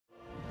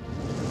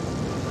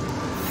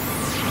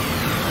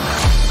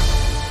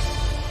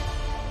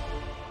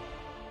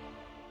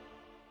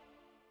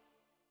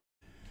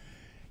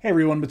Hey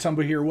everyone,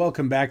 Motumbo here.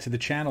 Welcome back to the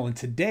channel, and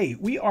today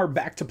we are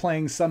back to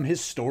playing some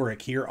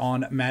Historic here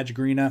on Magic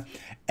Arena,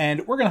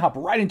 and we're going to hop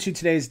right into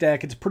today's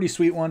deck. It's a pretty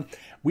sweet one.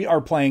 We are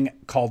playing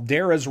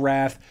Caldera's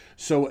Wrath.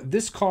 So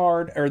this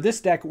card, or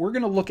this deck, we're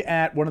going to look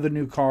at one of the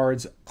new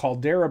cards,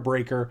 Caldera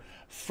Breaker,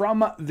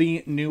 from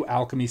the new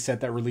Alchemy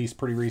set that released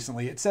pretty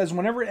recently. It says,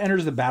 whenever it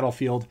enters the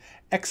battlefield,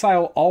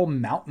 exile all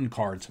mountain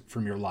cards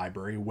from your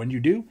library. When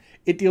you do,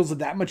 it deals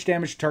that much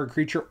damage to target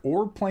creature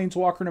or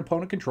planeswalker an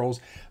opponent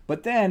controls.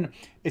 But then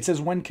it says,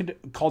 when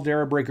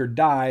Caldera Breaker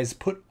dies,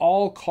 put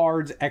all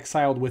cards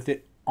exiled with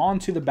it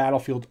onto the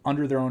battlefield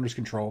under their owner's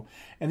control,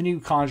 and then you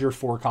conjure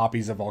 4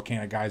 copies of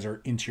Volcanic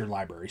Geyser into your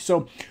library.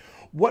 So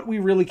what we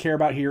really care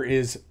about here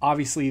is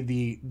obviously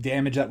the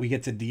damage that we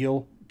get to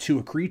deal to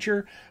a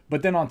creature,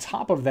 but then on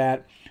top of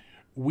that,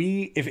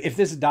 if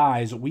this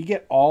dies, we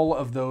get all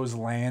of those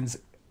lands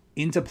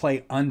into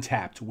play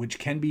untapped, which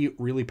can be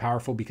really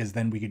powerful because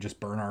then we could just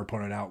burn our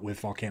opponent out with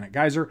Volcanic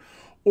Geyser,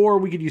 or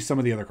we could use some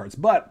of the other cards.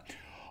 But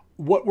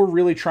what we're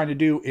really trying to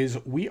do is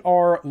we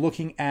are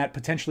looking at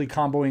potentially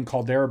comboing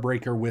Caldera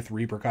Breaker with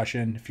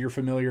Repercussion. If you're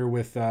familiar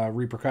with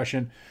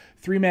Repercussion,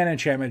 3-mana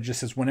enchantment just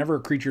says whenever a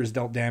creature is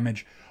dealt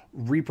damage,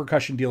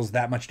 Repercussion deals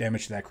that much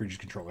damage to that creature's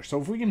controller. So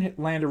if we can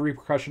land a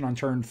Repercussion on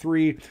turn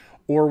 3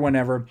 or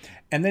whenever,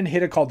 and then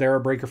hit a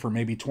Caldera Breaker for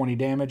maybe 20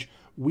 damage,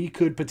 we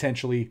could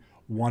potentially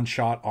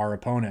one-shot our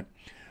opponent.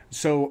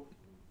 So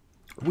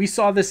we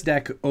saw this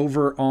deck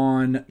over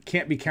on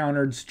Can't Be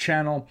Countered's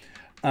channel.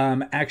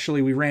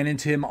 Actually, we ran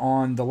into him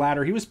on the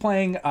ladder. He was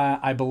playing,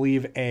 I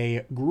believe,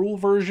 a Gruul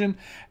version,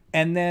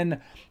 and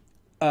then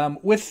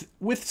with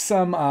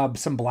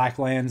some black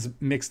lands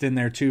mixed in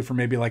there too for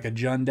maybe like a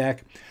Jund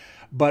deck.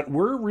 But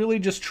we're really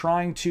just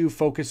trying to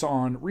focus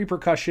on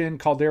Repercussion,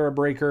 Caldera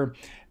Breaker,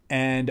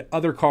 and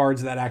other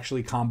cards that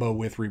actually combo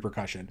with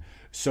Repercussion.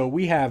 So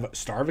we have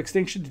Star of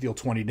Extinction to deal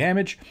 20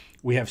 damage.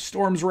 We have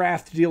Storm's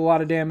Wrath to deal a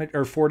lot of damage,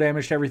 or 4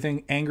 damage to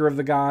everything. Anger of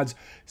the Gods,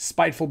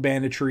 Spiteful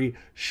Banditry,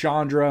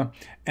 Chandra,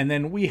 and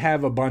then we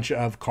have a bunch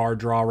of card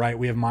draw, right?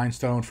 We have Mind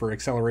Stone for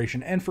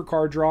acceleration and for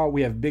card draw.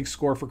 We have Big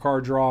Score for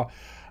card draw.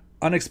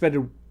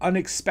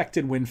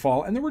 Unexpected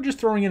Windfall, and then we're just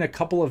throwing in a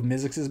couple of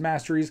Mizzix's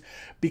Masteries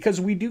because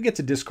we do get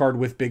to discard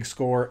with Big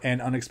Score and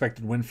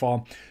Unexpected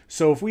Windfall.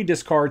 So if we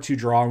discard to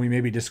draw, we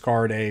maybe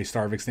discard a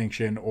Star of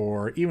Extinction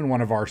or even one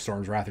of our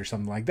Storm's Wrath or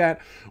something like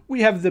that,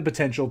 we have the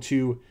potential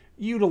to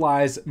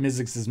utilize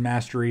Mizzix's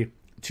Mastery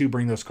to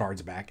bring those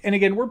cards back. And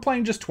again, we're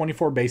playing just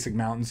 24 basic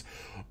mountains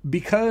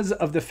because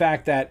of the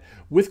fact that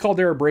with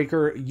Caldera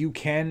Breaker, you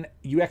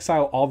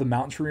exile all the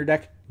mountains from your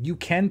deck. You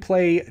can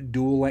play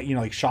dual,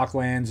 like shock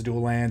lands,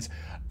 dual lands,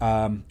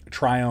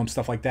 Triumph,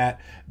 stuff like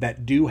that,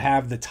 that do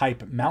have the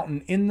type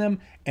mountain in them,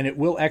 and it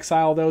will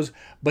exile those.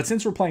 But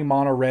since we're playing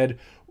mono red,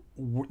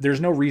 there's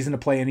no reason to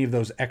play any of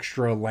those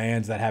extra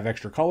lands that have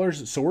extra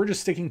colors. So we're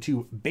just sticking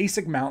to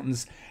basic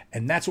mountains,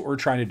 and that's what we're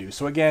trying to do.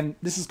 So again,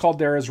 this is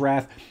Caldera's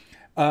Wrath.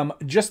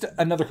 Just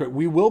another quick,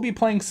 we will be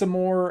playing some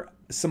more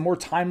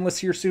Timeless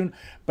here soon,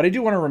 but I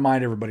do want to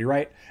remind everybody,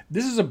 right?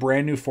 This is a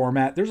brand new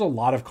format. There's a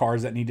lot of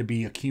cards that need to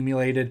be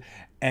accumulated,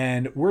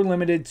 and we're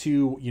limited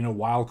to,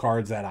 wild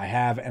cards that I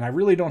have, and I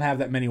really don't have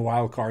that many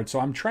wild cards.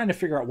 So I'm trying to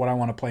figure out what I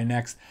want to play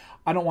next.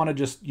 I don't want to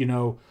just,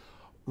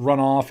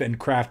 run off and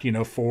craft,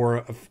 4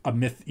 of a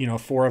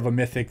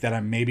mythic that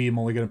I'm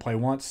only going to play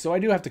once. So I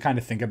do have to kind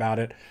of think about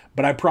it,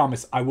 but I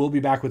promise I will be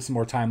back with some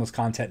more Timeless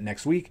content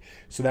next week.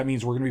 So that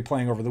means we're going to be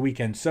playing over the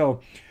weekend.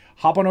 So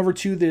hop on over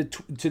to the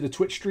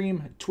Twitch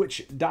stream,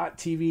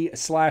 twitch.tv/BA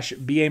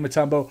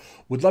Motumbo.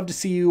 Would love to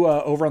see you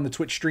over on the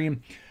Twitch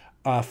stream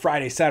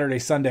Friday, Saturday,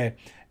 Sunday.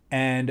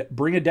 And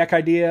bring a deck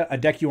idea, a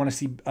deck you want to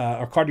see,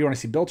 a card you want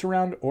to see built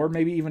around, or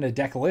maybe even a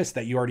deck list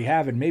that you already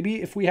have. And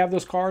maybe if we have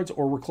those cards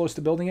or we're close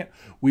to building it,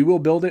 we will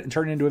build it and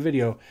turn it into a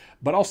video.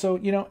 But also,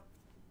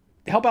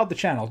 help out the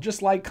channel.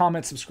 Just like,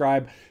 comment,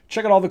 subscribe.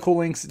 Check out all the cool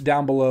links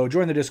down below.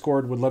 Join the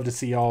Discord. Would love to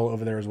see y'all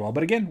over there as well.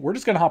 But again, we're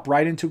just going to hop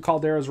right into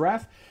Caldera's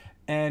Wrath,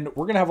 and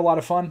we're going to have a lot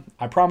of fun.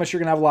 I promise you're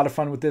going to have a lot of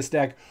fun with this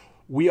deck.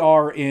 We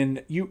are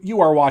in,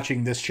 you are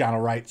watching this channel,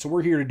 right? So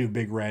we're here to do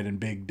big red and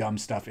big dumb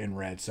stuff in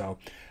red. So,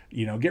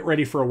 get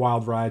ready for a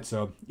wild ride.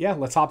 So yeah,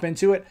 let's hop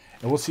into it,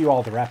 and we'll see you all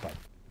at the wrap up.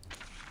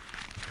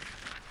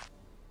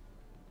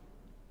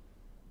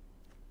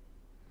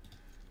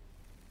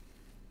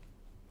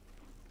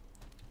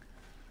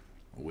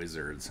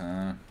 Wizards,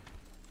 huh?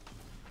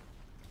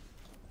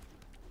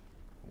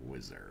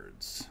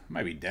 Wizards.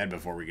 Might be dead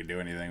before we can do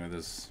anything with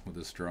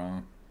this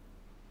draw.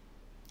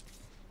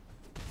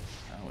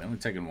 Oh, we only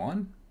taking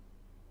one?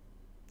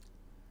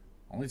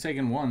 Only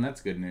taking one,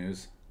 that's good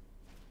news.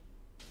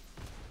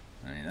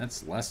 I mean,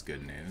 that's less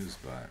good news,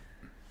 but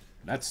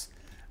this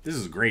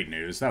is great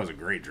news. That was a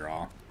great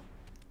draw.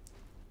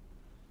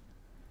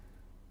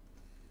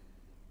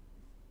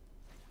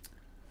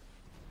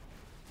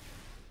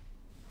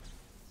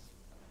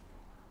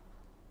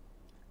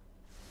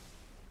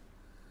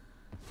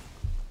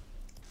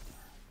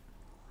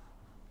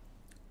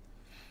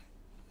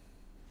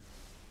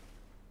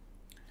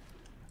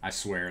 I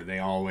swear, they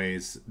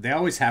always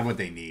have what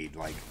they need.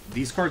 Like,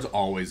 these cards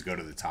always go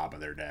to the top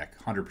of their deck,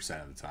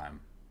 100% of the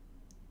time.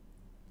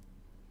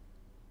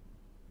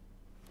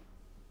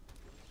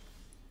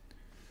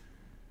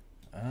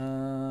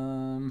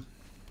 I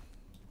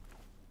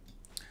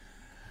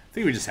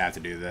think we just have to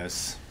do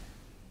this.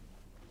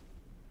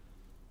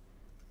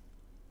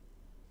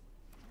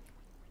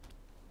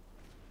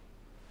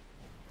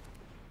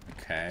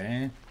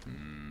 Okay.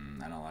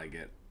 I don't like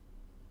it.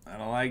 I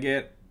don't like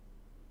it.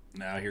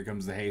 Now here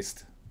comes the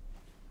haste.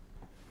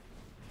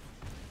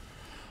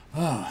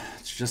 Oh,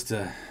 it's just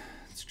a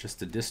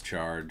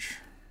discharge.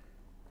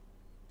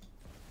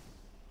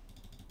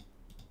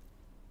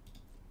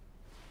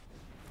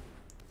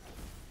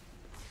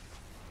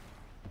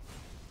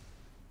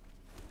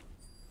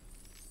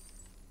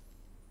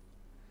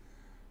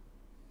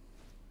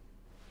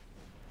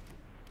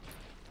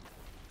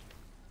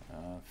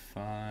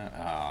 Fine.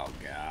 Oh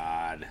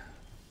God.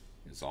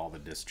 It's all the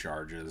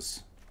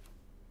discharges.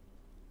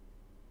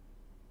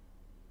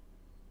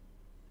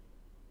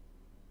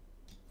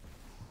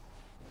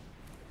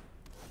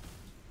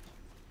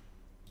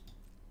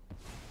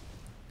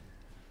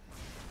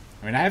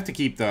 I mean, I have to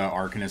keep the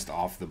Arcanist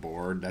off the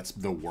board. That's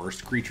the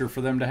worst creature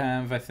for them to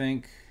have, I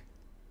think.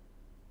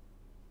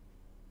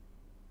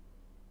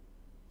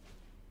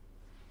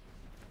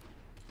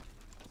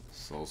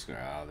 Soulscar,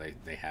 oh,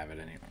 they have it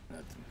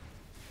anyway.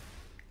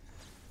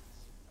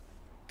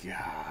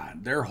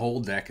 God, their whole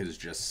deck is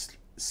just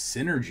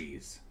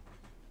synergies.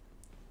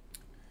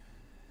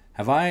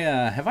 Have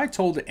I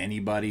told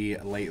anybody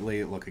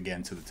lately? Look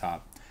again to the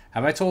top.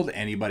 Have I told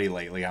anybody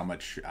lately how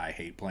much I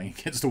hate playing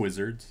against the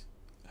Wizards?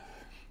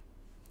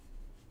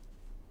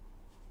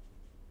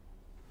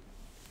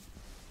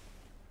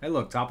 Hey,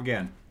 look, top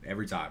again.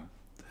 Every time.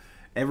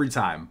 Every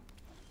time.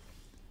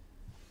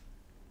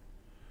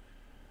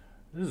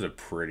 This is a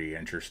pretty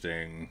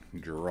interesting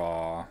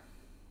draw.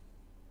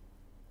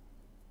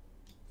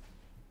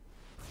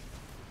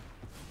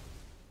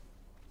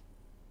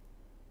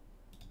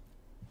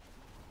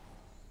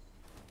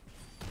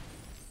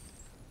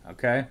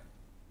 Okay.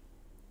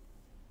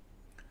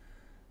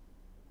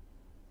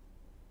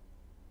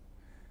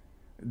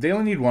 They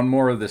only need one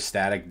more of the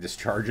static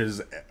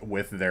discharges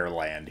with their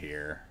land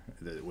here,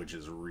 which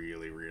is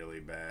really, really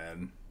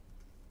bad.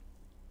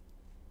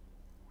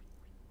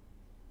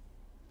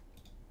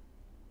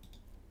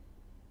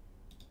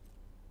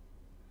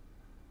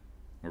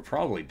 We're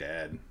probably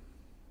dead.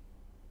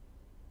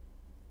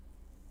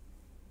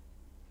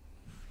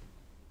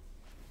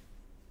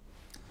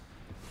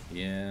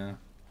 Yeah.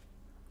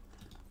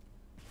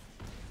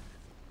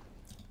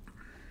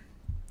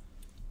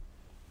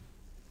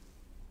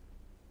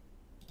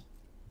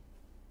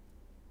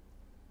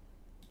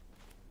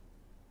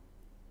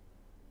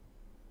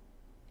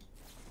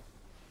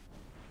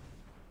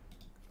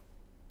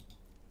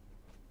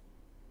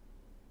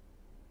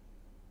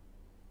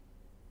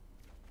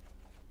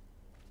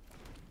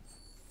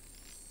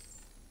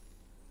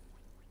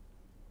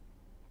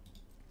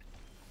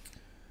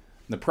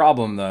 The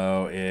problem,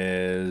 though,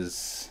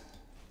 is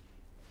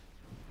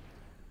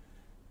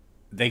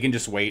they can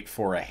just wait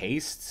for a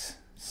haste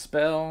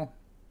spell.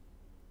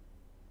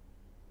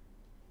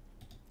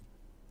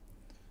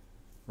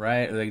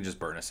 Right? Or they can just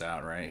burn us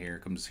out, right? Here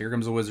comes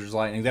the Wizard's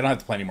Lightning. They don't have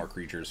to play any more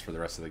creatures for the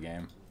rest of the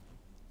game.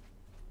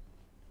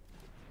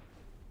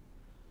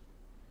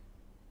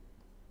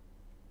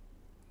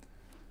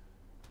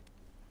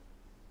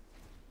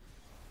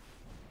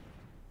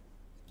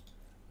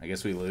 I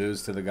guess we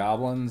lose to the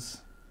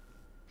Goblins.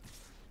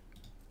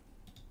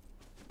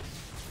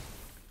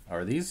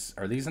 Are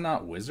these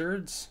not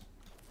wizards?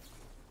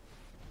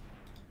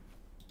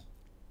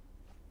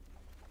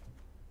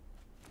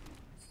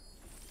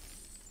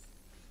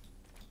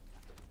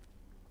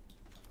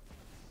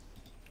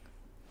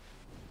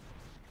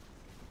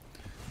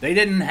 They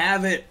didn't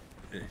have it.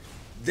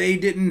 They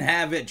didn't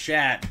have it,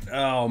 chat.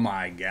 Oh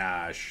my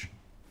gosh.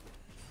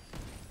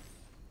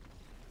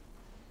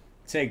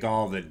 Take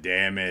all the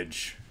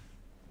damage.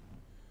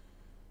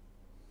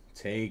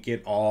 Take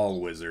it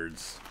all,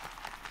 Wizards.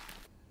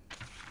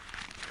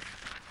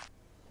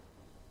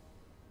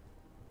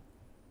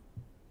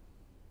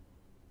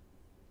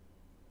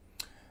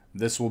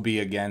 This will be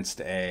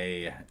against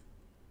a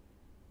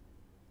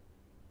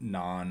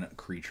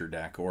non-creature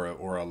deck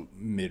or a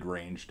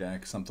mid-range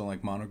deck, something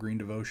like Mono Green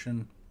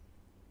Devotion.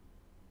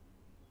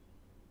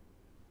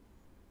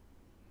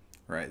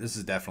 Right, this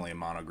is definitely a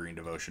Mono Green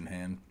Devotion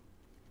hand.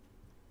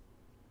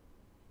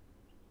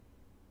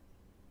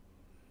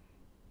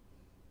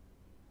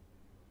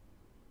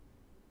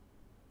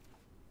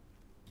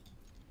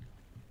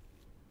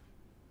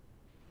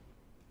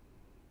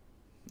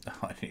 Oh,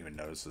 I didn't even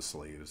notice the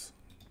sleeves.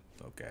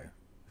 Okay.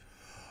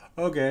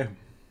 Okay.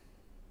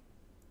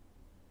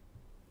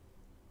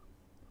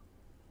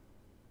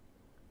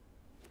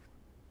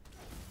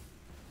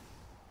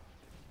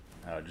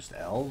 Oh, just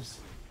elves?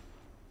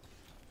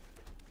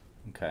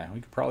 Okay,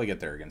 we could probably get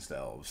there against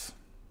elves.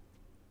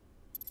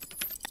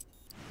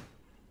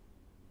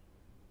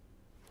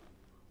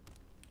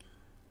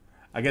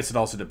 I guess it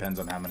also depends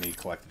on how many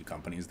collected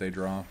companies they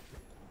draw.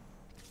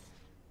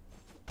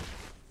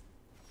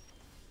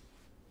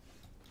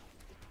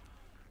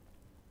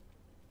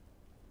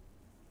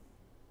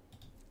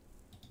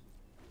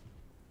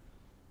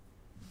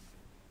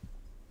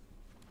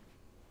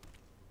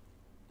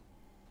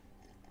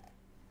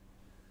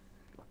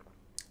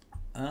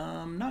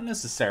 Not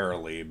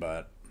necessarily,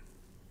 but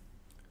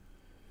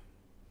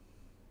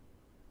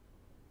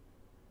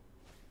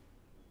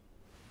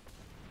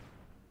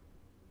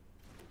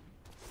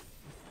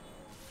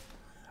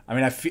I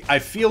mean, I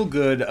feel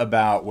good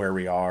about where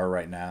we are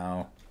right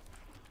now.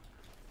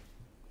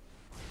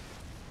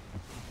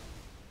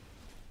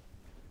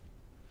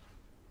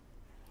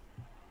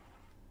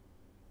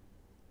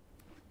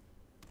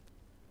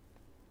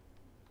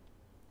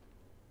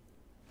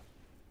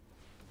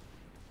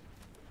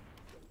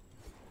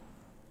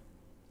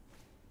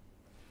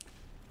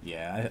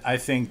 Yeah, I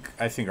think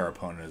our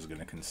opponent is going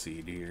to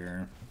concede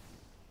here.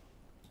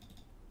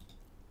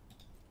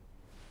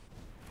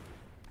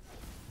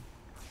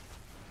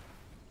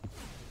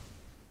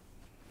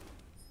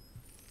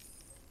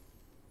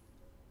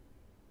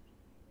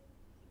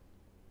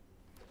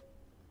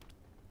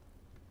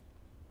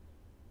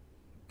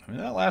 I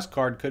mean, that last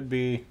card could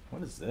be...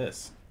 What is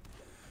this?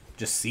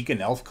 Just seek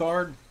an elf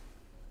card?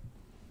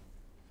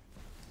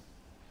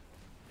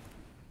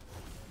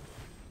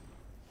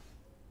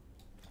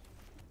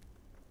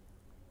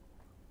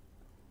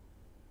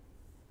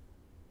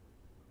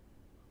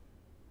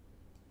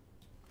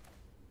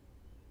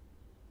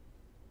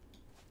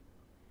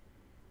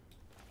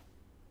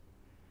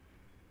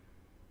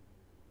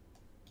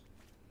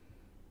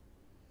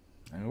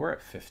 I mean, we're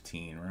at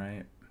 15,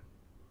 right?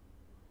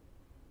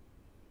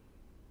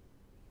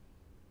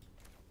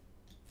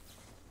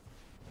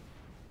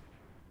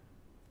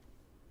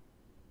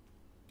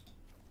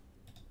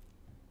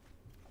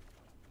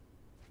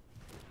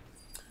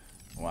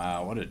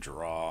 Wow, what a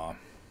draw.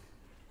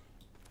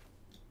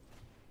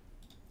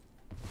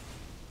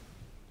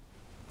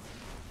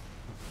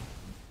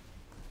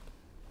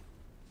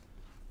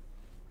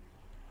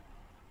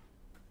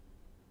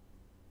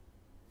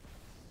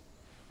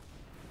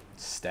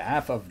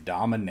 Staff of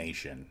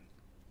Domination.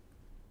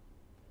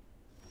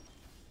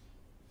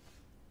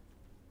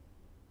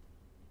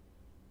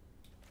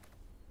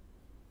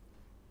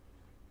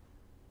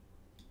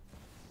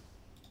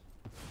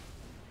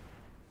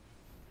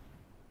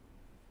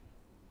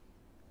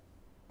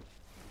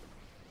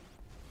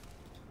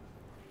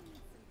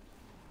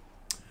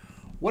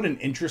 What an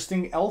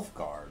interesting elf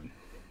card.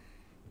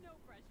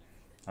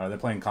 Are they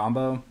playing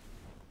combo?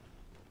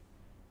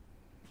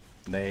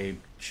 They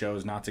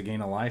chose not to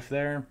gain a life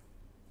there.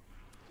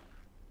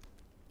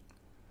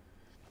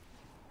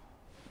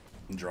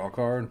 Draw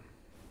card.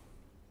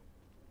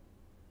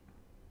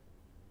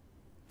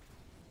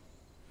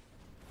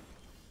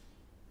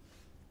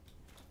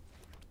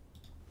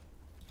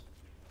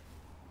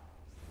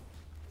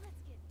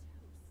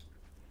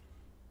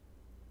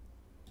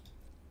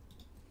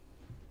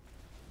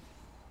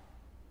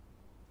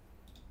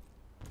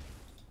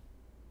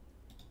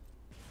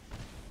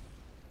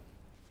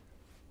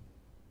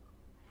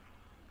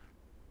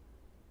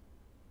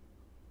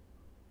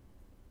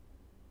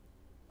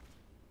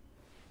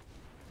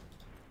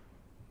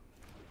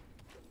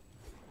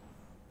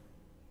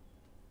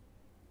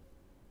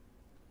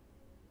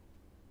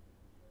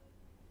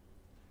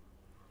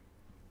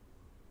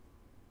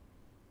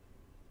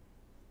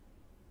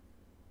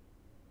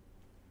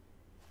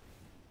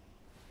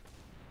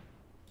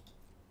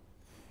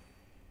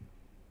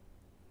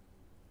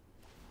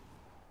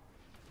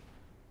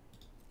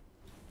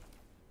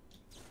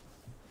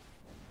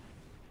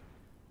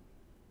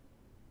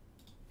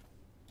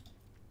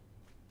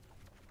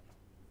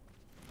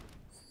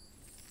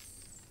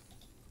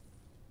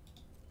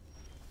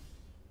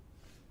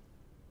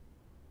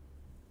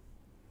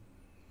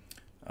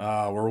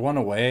 We're one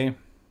away.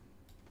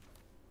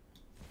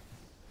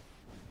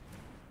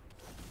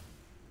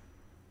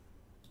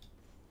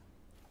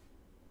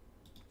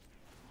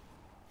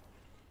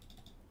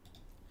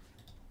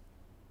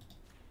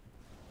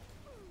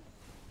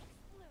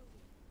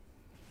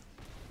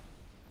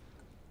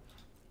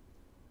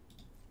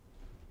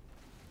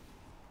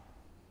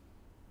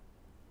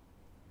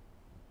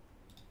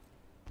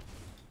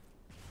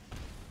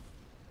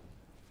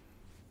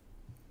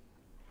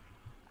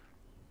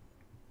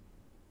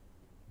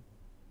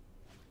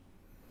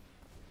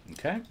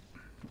 Okay.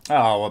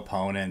 Oh,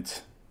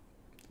 opponent.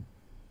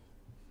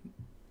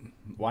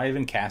 Why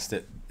even cast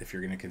it if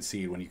you're going to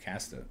concede when you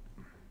cast it?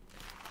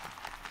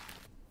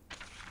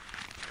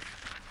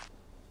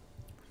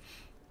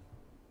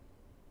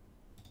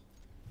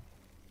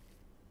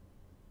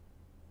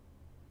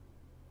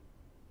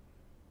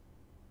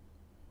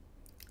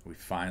 We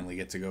finally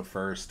get to go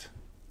first.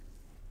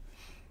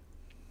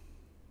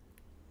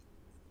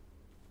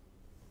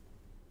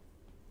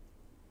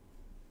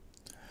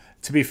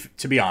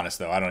 To be honest,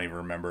 though, I don't even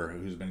remember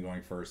who's been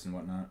going first and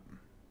whatnot.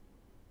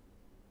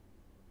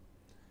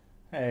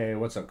 Hey,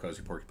 what's up,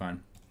 Cozy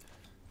Porcupine?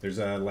 There's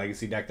a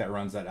legacy deck that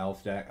runs that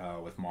elf deck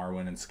with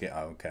Marwyn and Skip.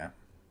 Oh, okay.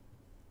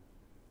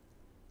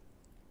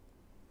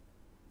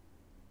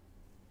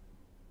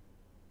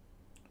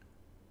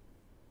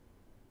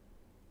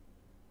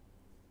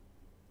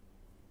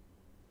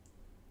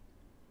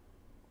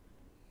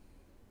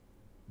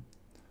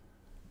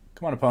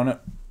 Come on, opponent,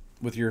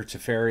 with your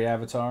Teferi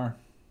avatar.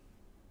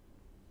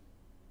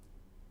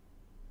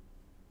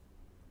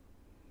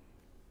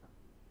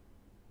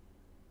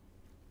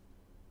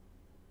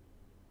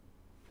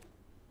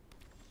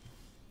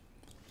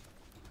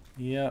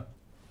 Yep.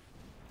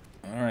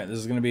 Alright, this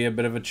is going to be a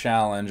bit of a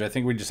challenge. I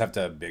think we just have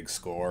to big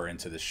score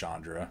into the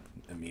Chandra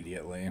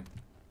immediately.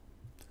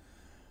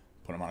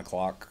 Put him on a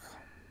clock.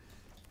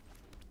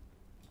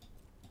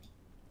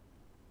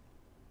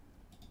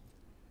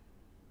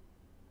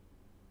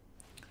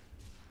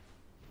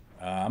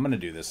 I'm going to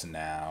do this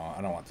now.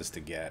 I don't want this to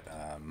get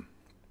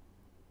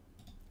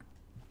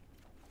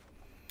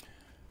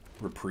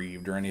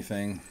reprieved or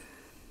anything.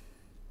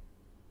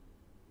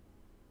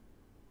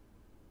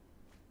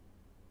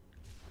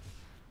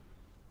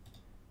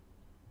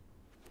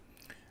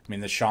 I mean,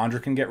 the Chandra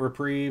can get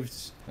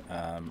reprieved.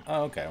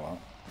 Oh, okay, well.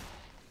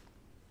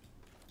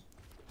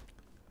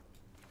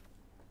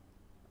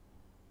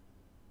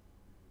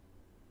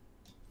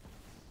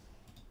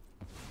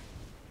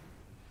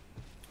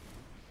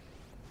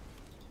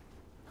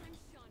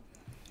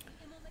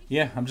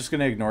 Yeah, I'm just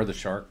gonna ignore the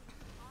shark.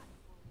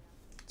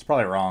 It's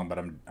probably wrong, but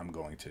I'm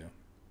going to.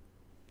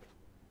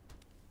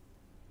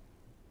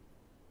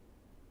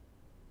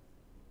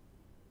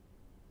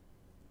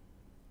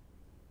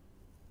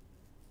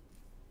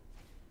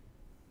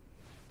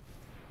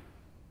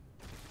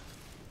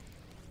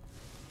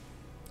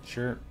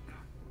 Sure.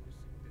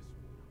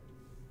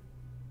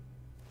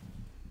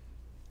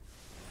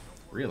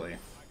 Really?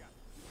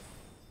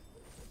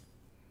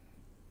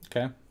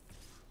 Okay.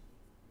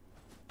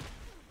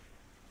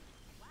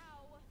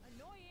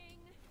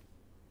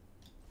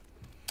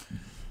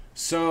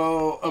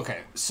 So,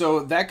 okay.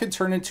 So that could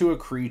turn into a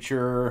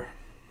creature.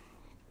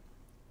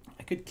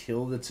 I could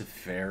kill the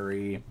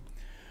Teferi.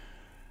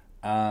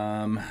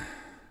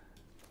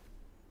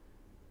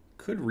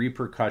 Could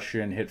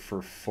Repercussion hit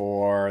for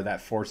 4? That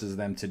forces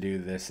them to do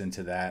this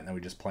into that, and then we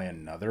just play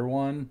another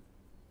one.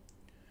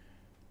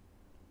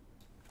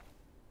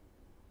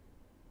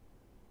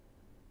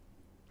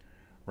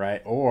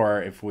 Right?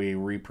 Or if we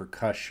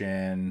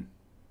Repercussion...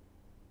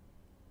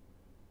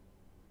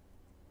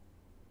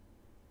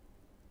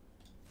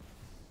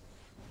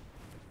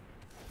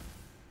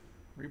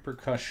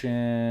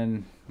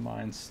 Repercussion,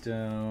 Mind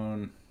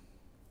Stone.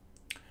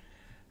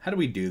 How do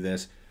we do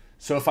this?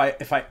 So if I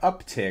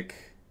uptick...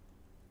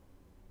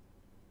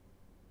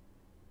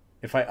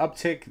 If I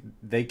uptick,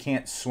 they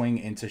can't swing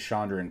into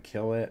Chandra and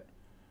kill it.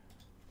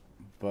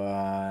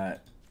 But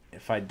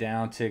if I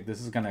downtick, this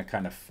is going to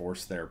kind of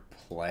force their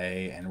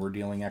play, and we're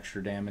dealing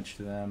extra damage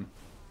to them.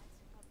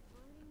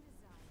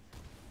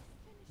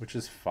 Which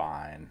is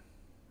fine.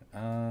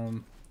 Yeah,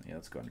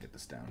 let's go ahead and get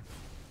this down.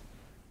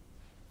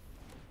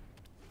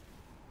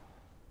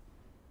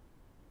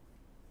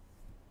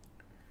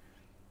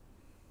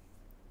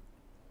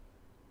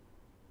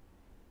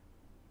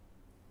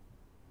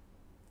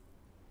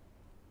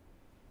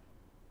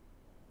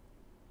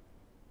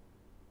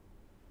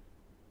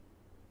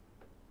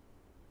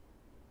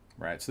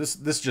 Right, so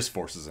this just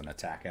forces an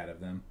attack out of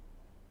them.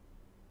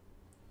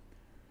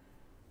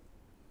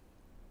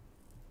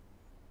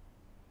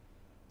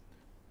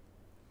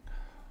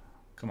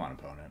 Come on,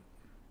 opponent.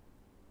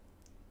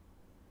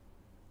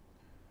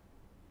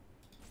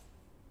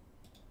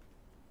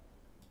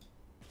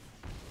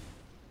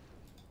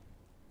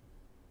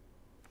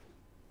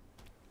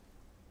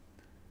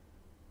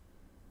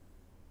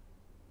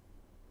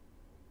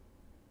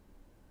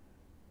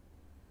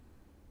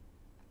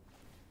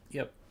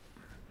 Yep.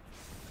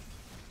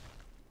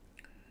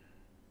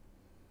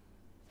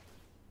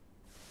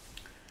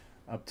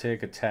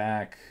 Uptick,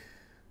 attack.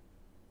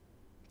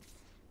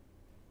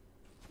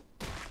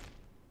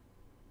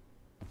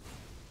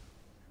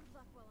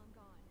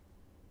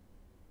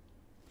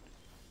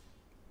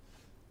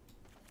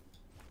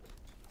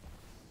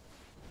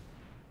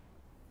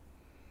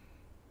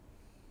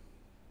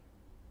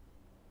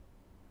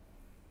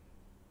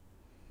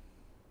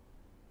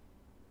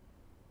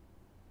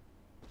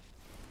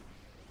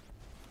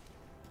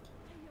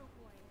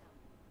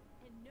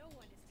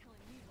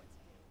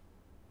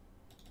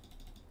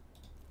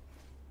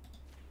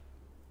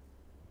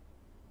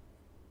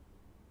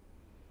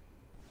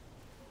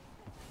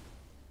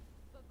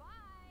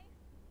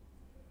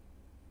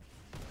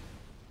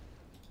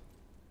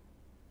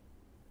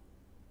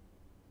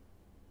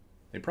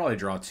 They probably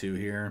draw 2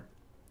 here,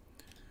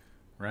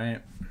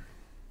 right?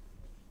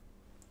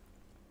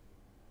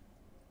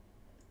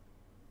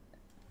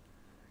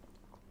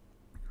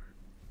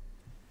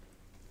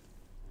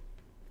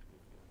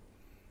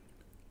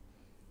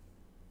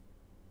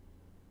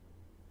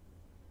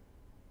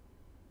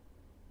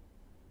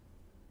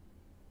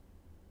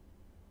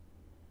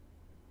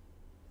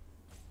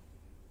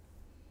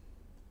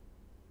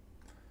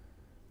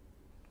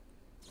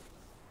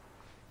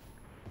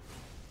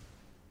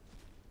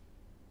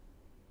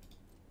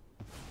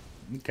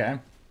 Okay. I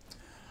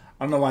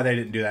don't know why they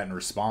didn't do that in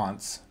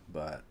response,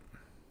 but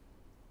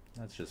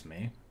that's just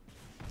me.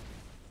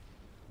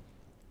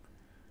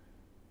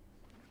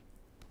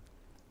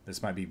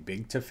 This might be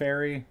big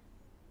Teferi.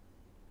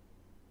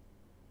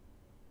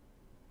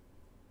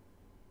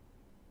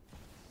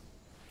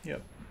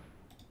 Yep.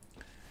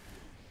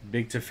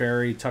 Big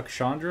Teferi, Tuck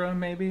Chandra,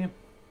 maybe?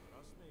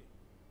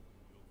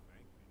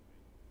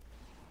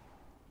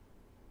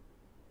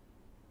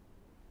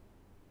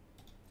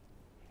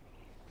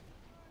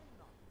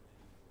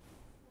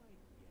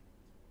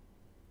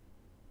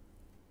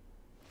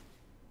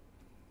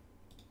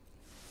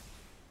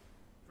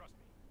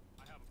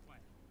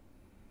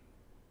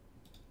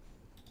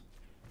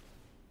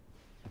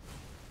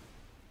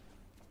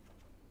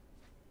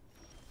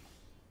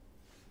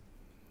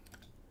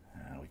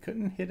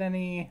 Couldn't hit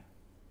any.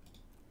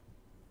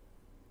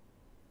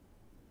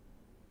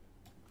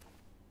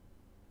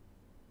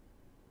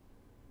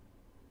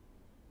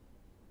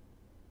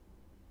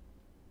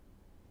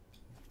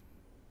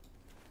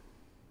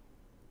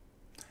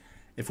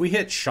 If we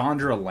hit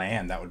Chandra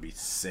land, that would be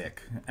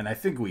sick. And I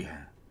think we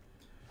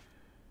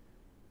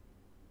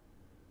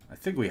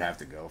have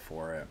to go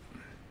for it.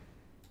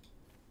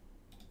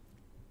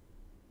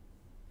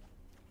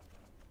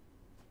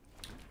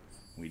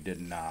 We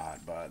did not,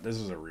 but this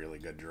is a really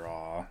good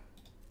draw.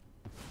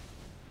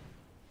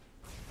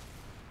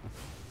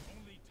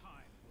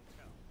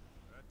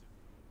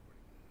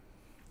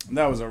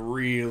 That was a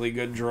really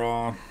good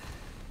draw.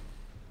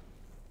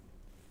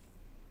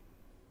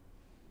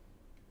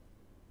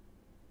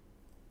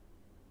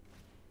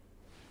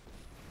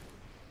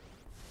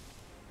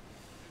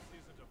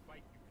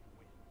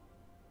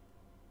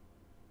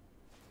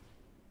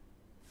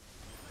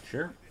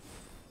 Sure.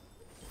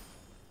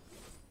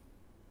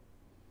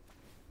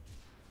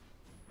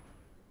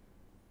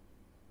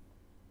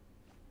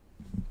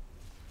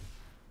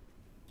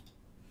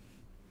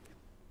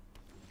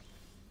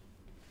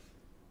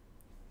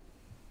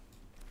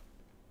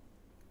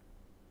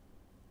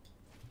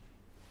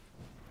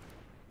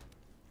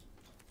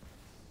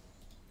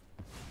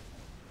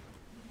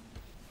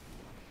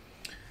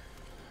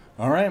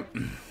 All right.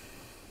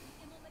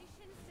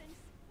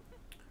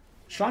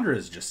 Chandra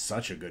is just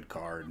such a good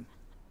card.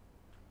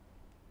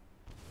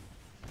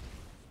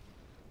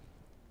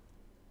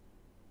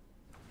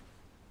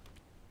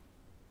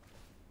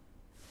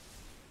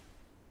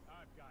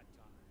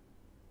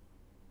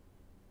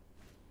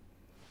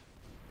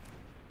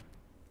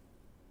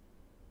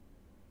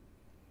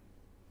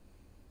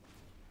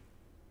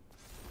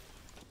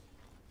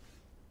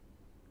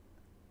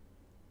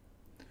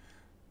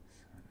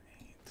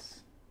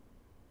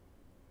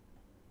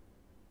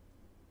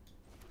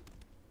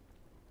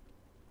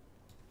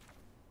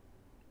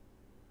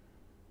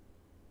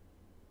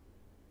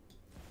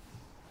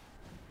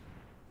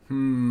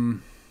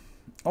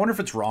 I wonder if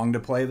it's wrong to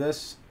play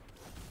this.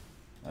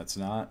 That's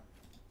not.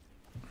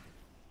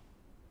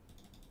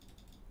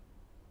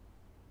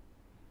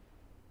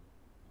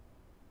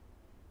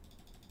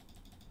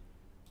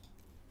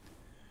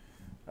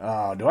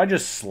 Oh, do I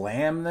just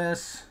slam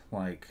this?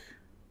 Like...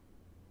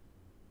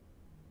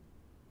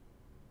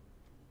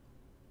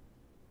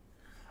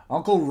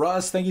 Uncle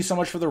Russ, thank you so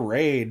much for the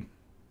raid.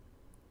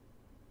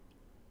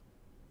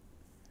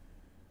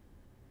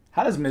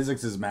 How does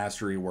Mizzix's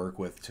Mastery work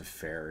with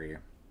Teferi?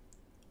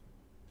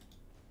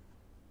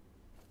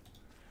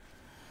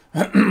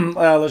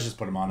 Let's just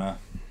put him on a...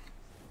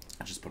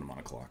 Just put him on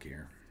a clock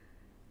here.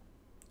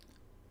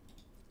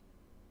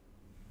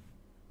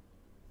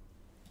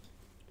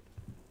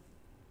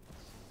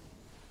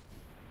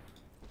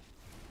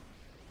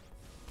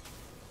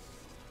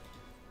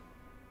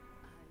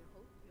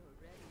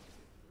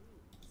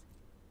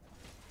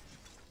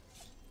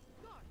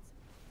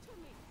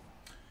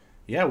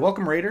 Yeah,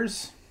 welcome,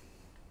 Raiders.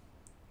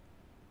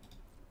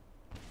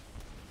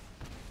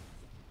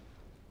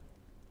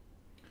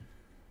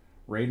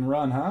 Raid and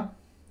run, huh?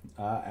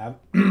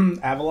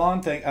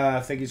 Avalon,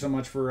 thank you so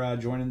much for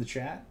joining the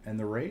chat and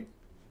the raid.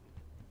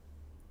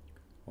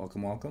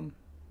 Welcome, welcome.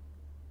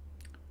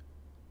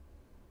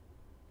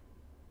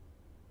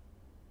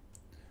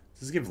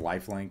 Does this give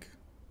lifelink?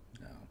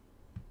 No.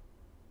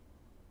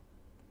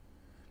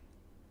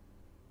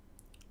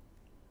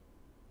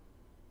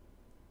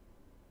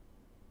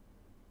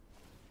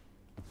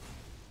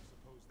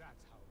 Suppose that's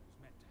how it was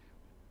meant to happen.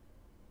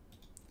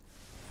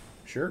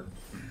 Sure.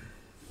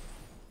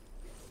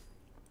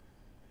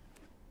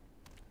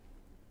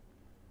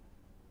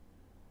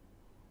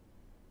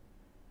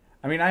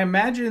 I mean, I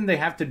imagine they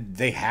have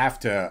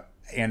to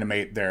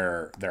animate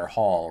their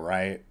haul,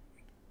 right?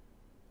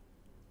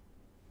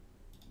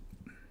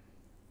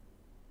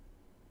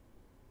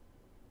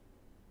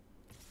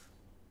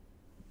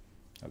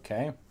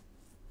 Okay.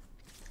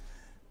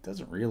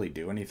 Doesn't really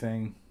do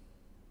anything.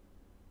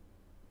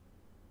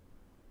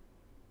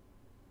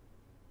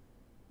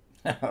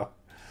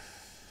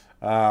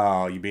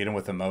 Oh, you beat him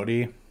with a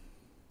Modi?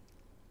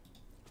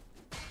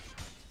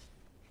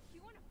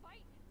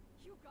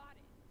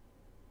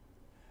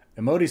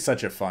 Emoti's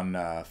such a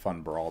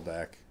fun brawl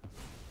deck.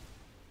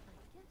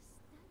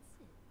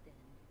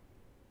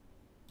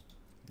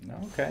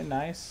 Okay,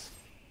 nice.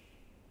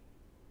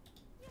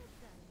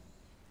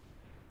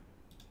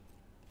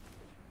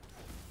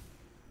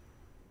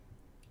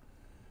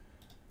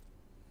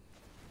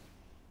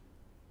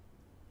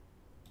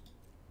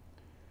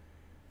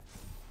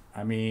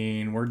 I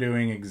mean, we're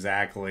doing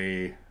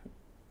exactly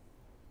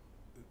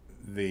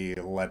the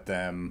let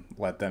them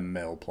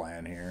mill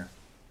plan here.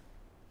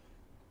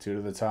 2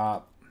 to the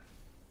top.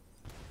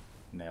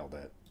 Nailed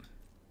it.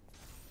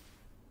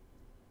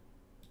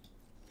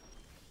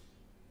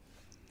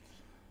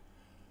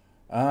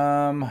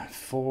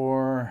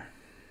 For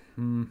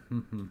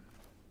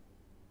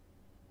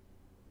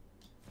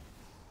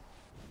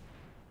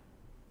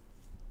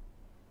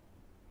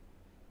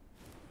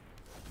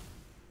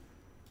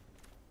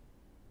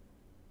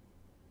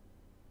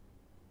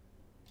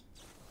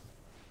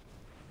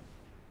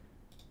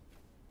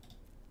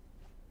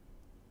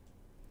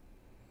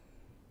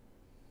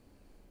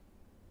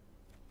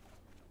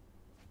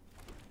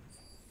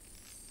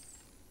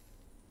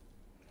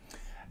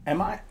Am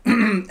I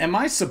am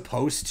I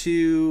supposed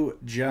to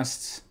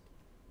just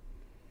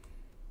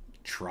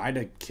try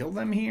to kill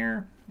them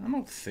here? I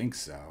don't think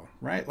so,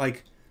 right?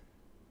 Like,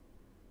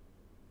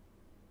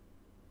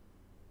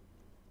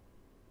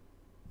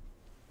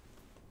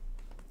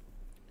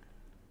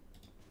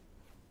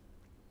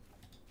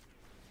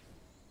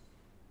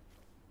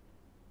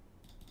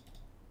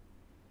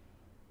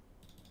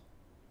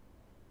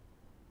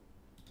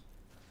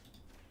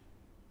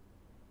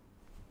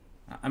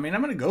 I mean,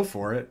 I'm going to go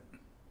for it.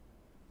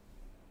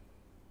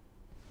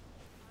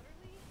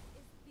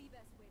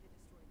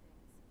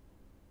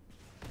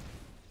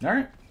 All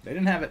right, they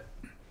didn't have it.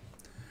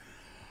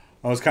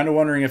 I was kind of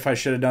wondering if I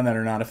should have done that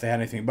or not, if they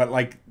had anything. But,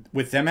 like,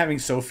 with them having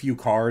so few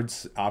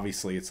cards,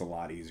 obviously it's a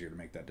lot easier to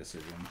make that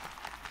decision.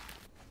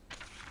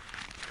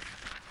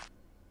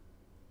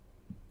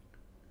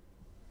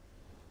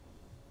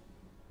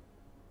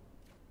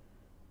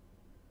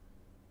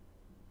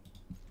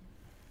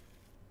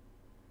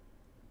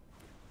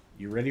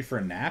 You ready for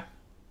a nap?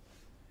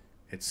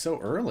 It's so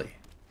early.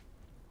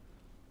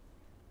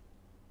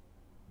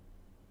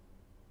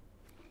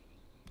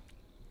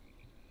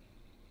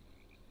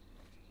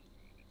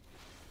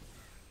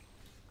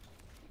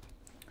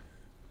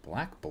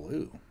 Black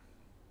blue.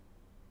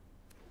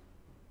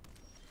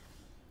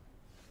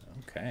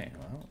 Okay,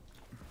 well.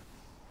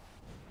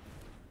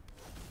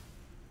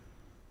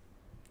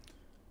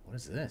 What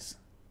is this?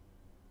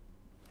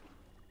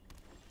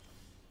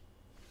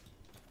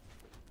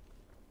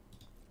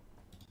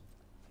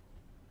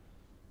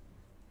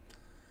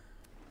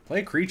 Play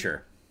a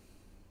creature.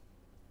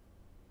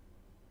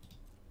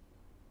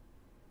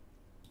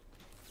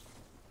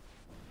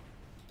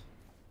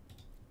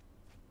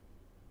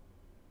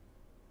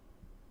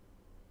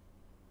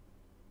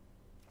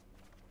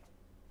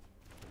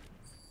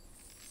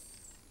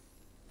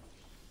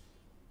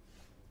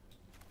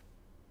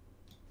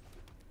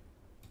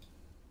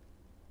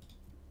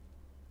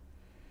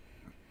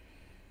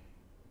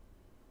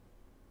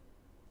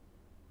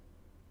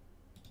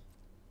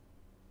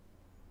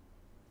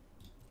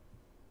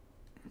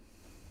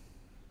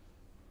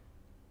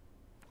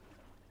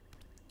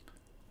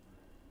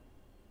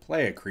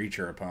 Play a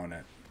creature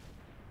opponent.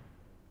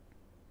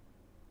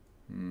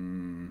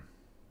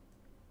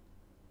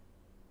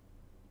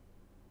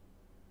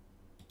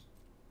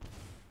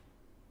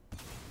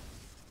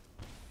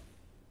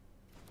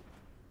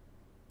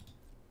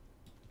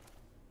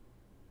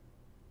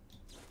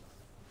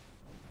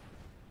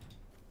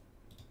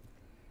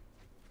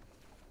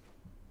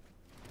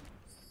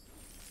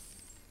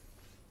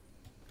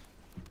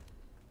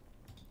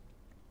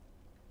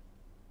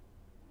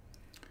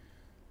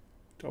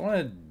 Do I want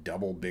to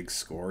double big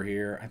score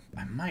here?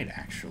 I might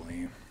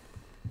actually.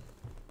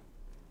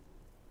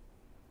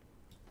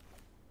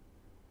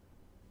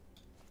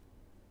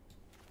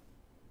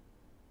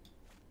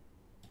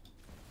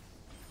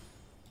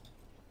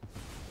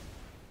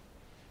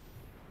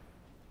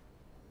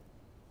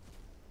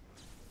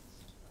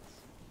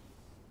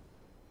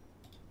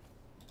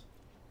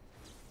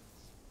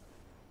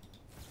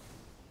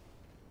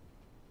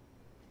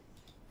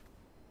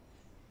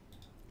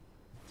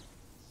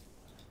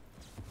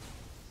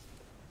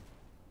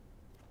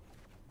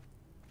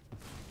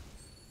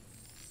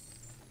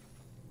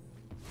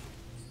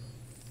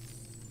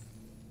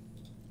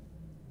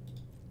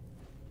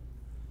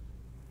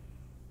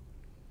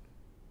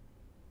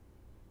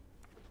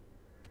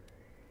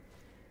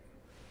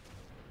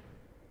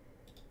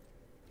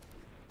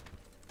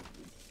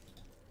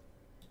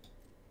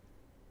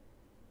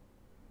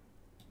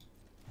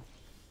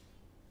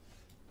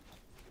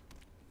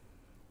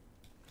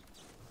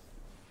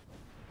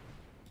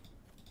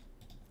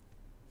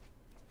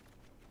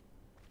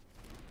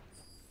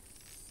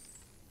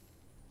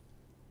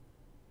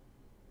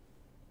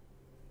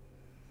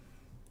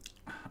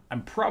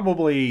 I'm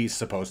probably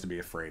supposed to be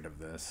afraid of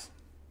this.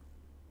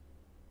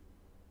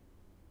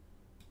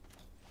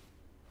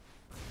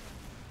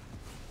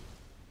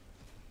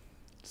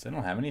 Does they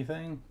don't have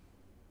anything?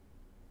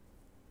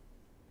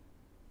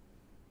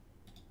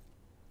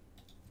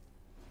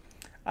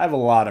 I have a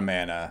lot of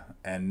mana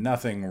and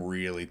nothing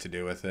really to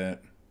do with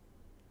it.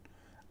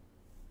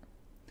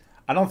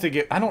 I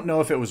don't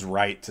know if it was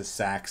right to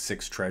sack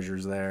 6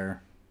 treasures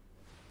there.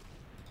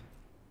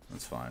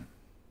 That's fine.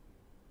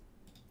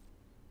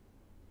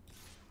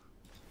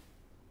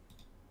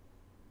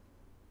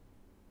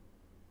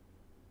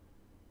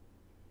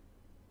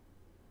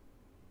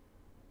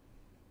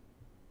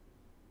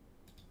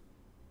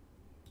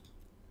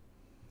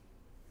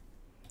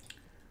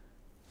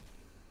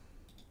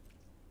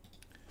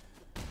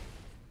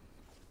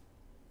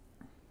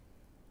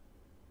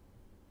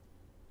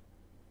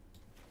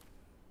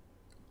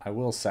 I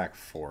will sack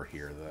 4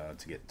 here, though,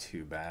 to get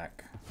 2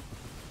 back.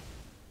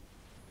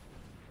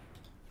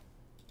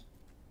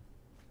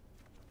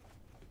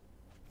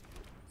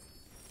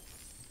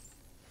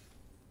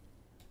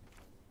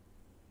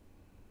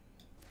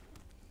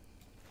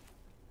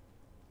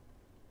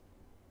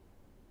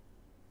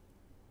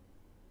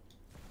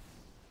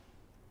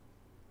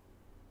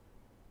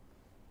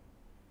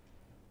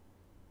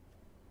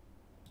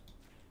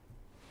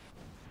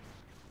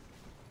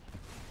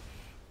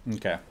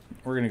 Okay,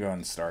 we're going to go ahead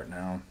and start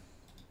now.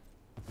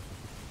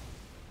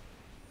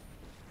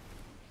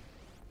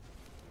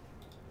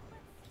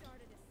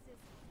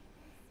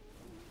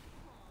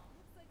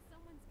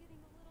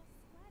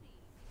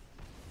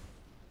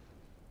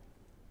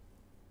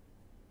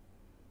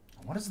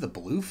 What is the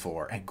blue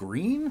for? And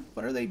green?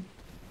 What are they? I'm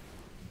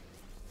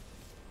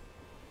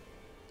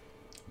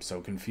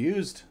so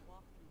confused.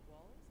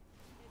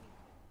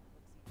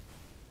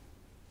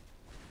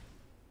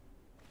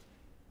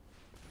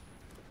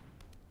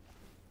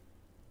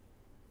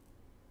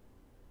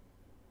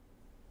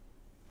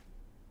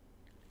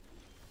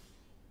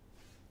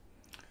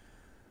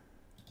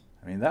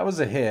 I mean, that was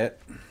a hit.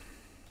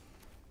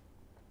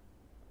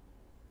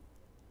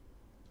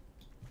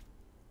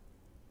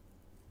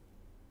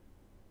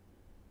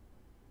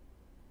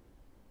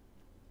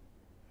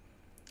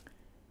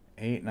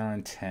 Eight,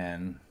 9,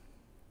 10.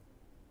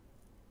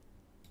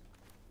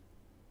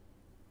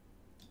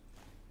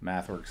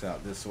 Math works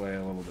out this way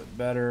a little bit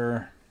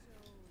better.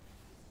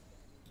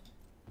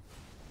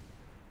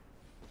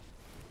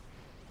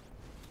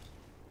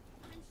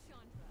 I'm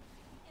Chandra.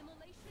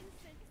 Immolation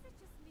sent. Is it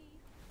just me,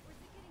 or is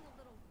it getting a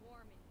little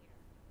warm in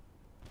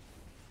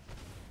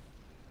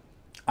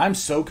here? I'm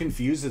so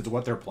confused as to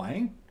what they're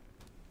playing.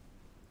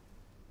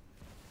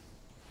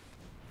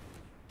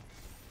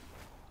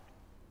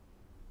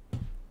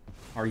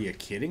 Are you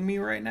kidding me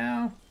right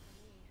now?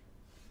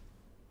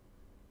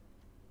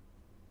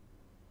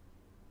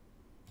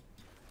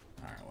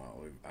 Alright,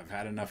 well, I've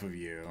had enough of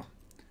you.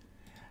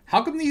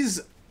 How come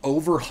these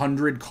over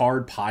 100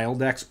 card pile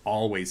decks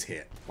always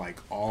hit? Like,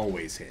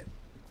 always hit.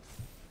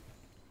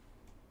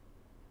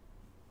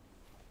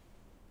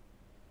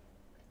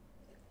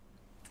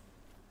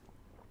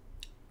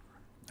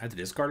 I have to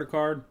discard a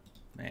card?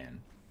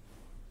 Man.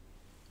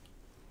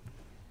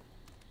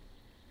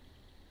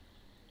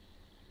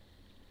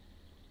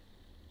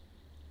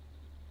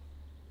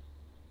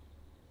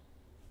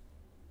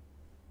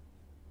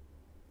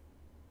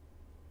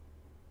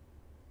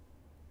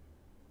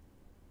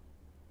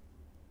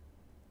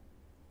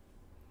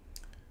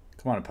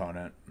 Come on,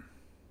 opponent.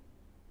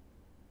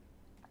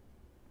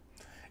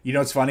 You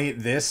know, it's funny.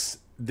 This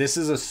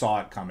is a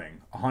saw it coming,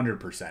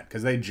 100%,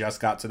 because they just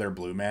got to their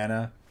blue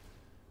mana.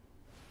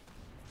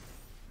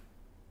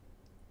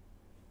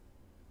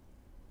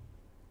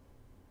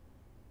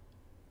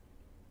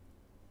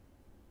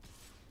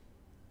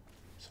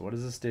 So what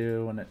does this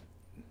do when it...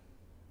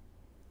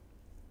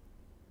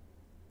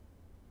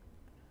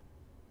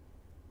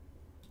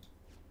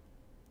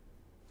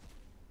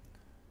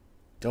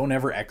 Don't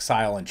ever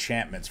exile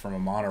enchantments from a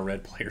mono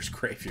red player's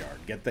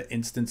graveyard. Get the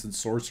instants and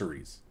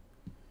sorceries.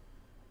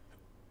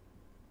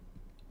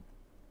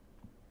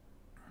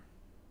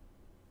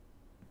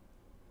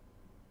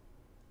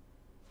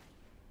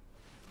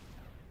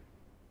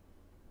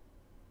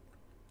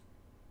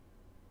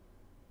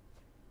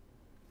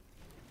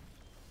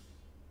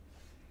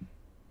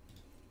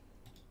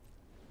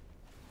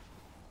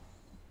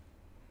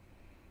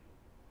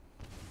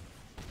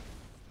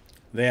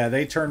 Yeah,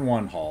 they turn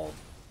 1 hauled.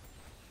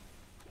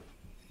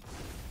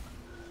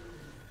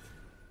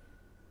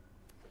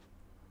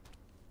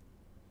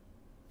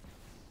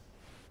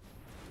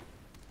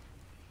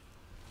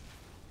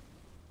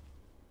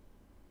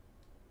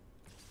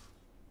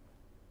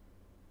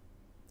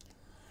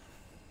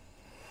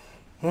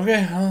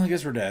 Okay, well, I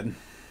guess we're dead.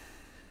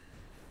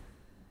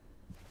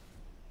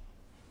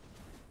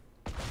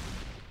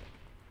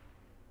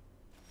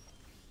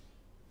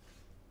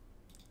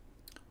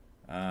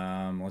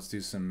 Let's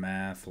do some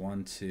math.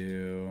 1,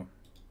 2,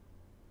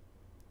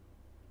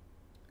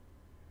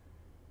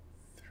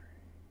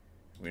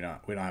 3.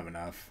 We don't have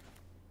enough.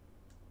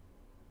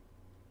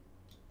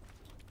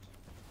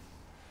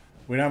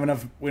 We don't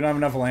have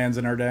enough lands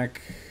in our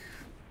deck.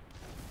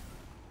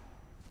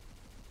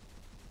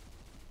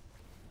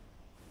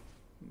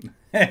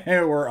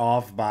 We're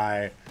off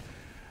by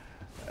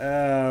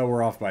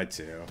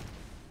 2.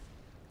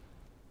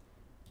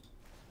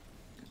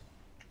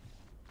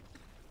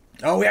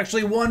 Oh, we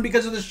actually won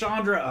because of the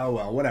Chandra. Oh,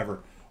 well, whatever.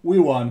 We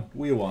won.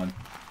 We won.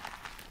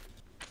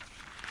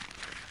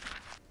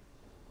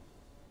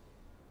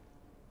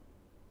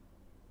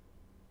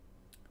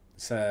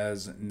 It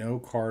says no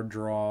card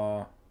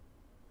draw,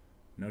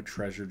 no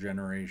treasure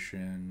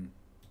generation.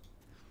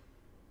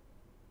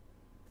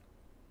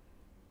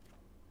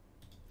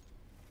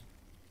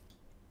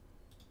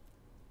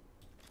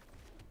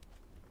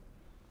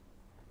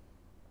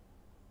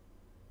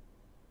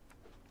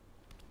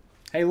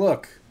 Hey,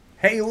 look.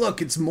 Hey,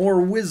 look, it's more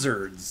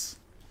wizards.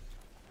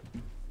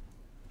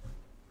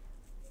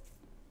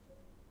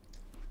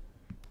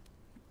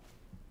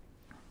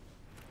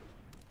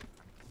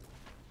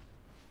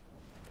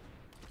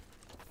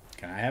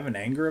 Can I have an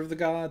Anger of the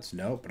Gods?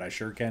 Nope, but I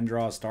sure can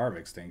draw a Star of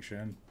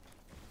Extinction.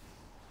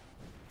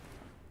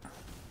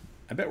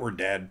 I bet we're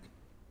dead.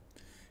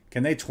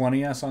 Can they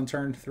 20 us on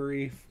turn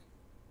 3?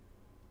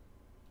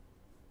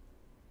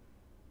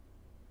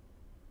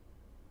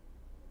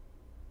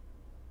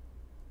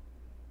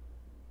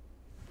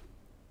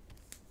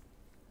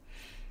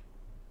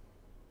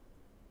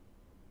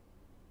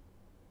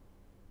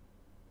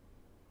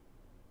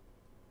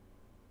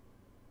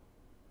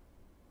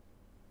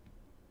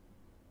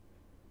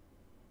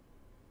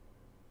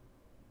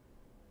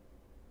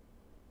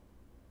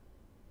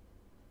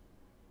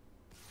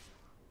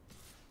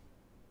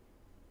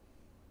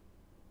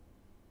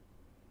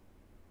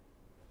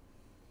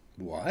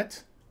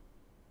 What?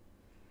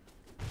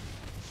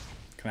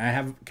 Can I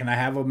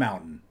have a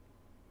mountain?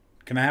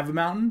 Can I have a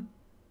mountain?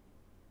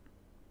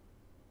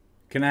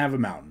 Can I have a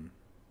mountain?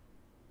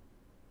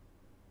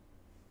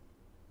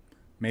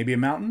 Maybe a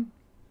mountain?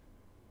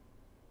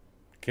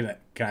 Can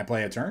I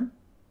play a turn?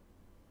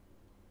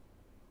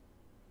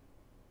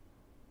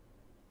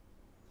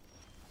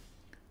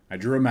 I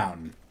drew a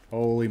mountain.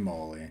 Holy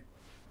moly.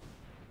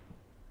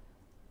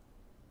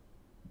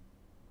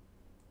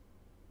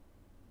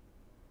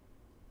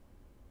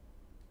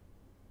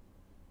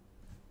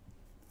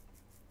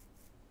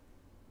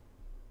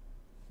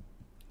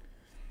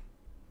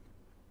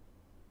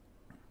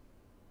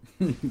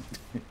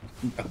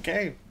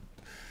 Okay.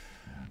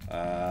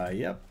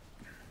 Yep.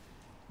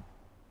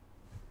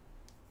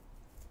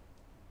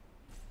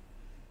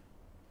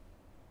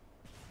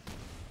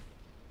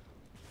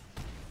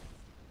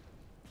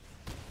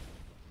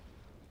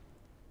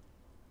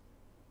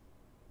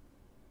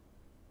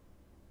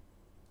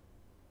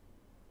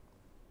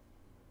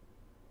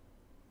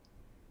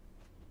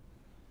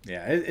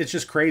 Yeah, it's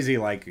just crazy,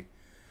 like...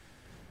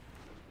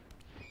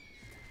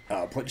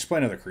 Oh, just play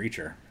another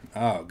creature.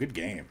 Oh, good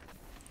game.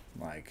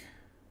 Like...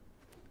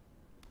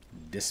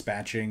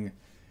 Dispatching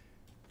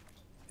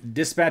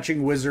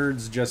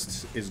wizards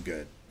just is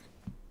good.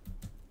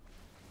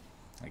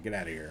 Like, get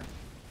out of here.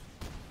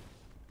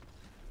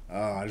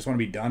 Oh, I just want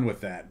to be done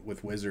with that,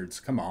 with wizards.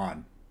 Come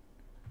on.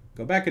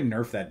 Go back and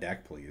nerf that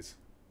deck, please.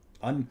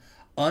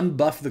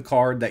 Unbuff the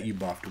card that you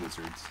buffed,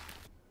 wizards.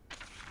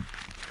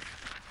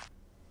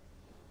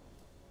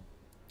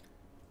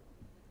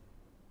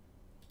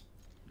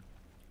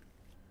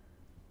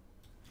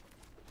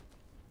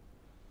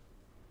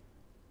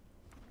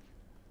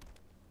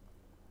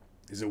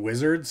 Is it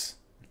wizards?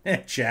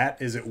 Chat,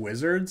 is it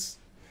wizards?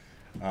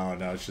 Oh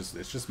no, it's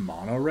just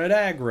mono red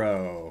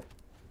aggro.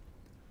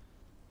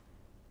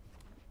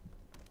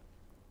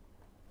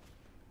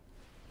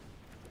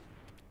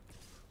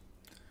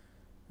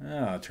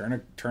 Oh,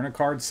 turn a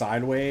card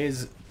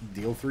sideways,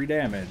 deal 3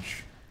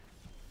 damage.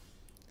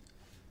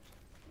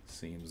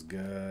 Seems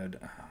good.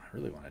 Oh, I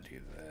really want to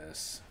do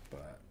this,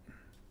 but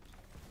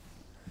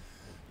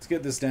let's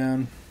get this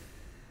down.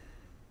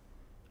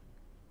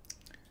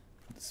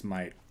 This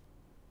might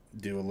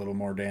do a little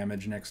more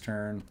damage next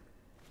turn.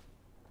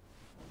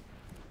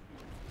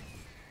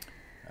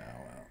 Oh,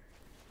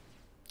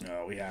 well.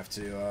 Oh, we have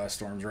to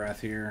Storm's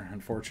Wrath here,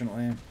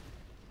 unfortunately.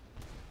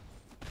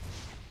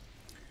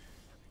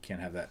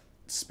 Can't have that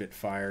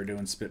Spitfire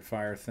doing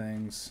Spitfire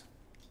things.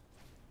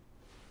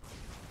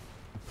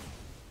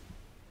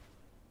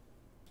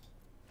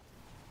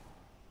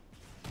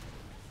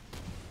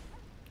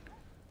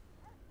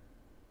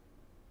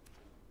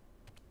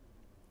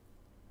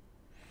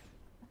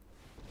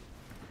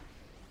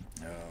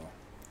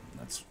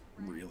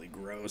 Really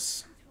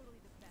gross.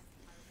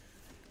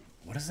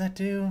 What does that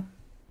do?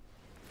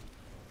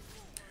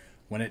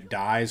 When it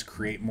dies,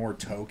 create more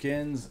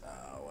tokens?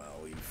 Oh, well,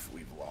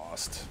 we've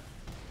lost.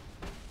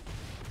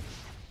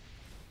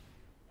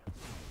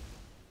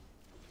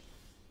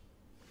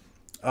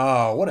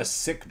 Oh, what a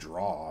sick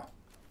draw.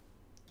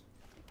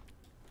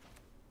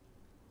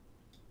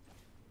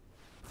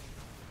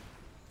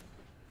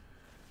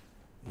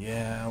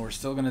 Yeah, we're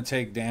still going to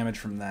take damage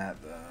from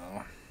that,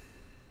 though.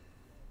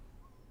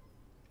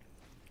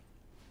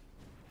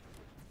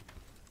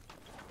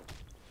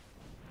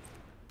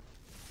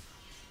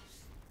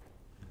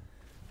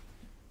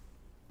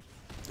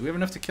 Do we have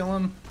enough to kill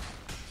him?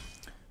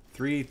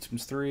 3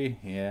 times 3?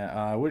 Yeah,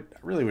 I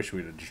really wish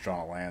we'd have just drawn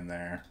a land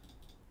there.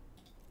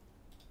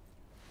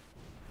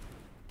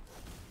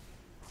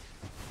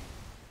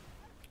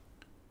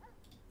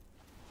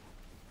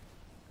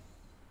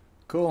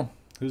 Cool.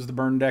 Who's the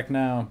burn deck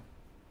now?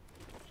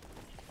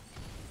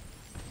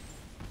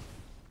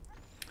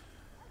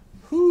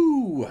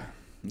 Whoo!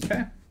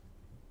 Okay.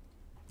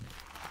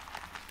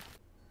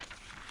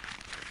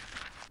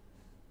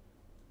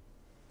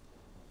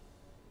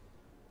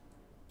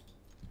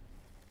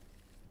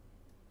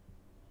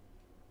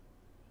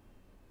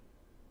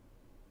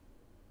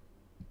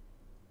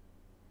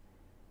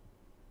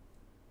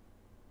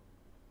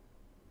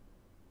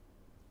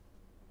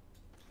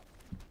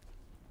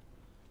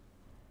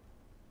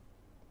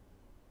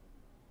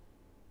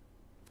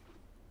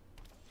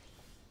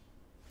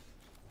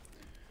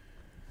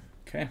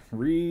 Okay,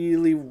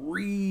 really,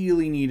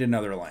 really need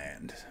another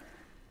land.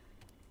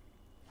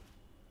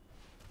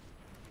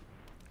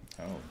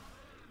 Oh.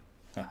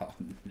 Oh,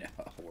 no.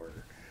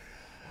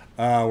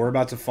 We're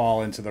about to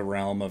fall into the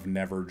realm of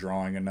never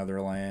drawing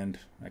another land.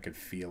 I could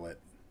feel it.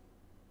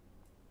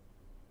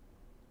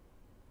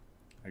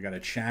 I gotta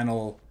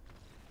channel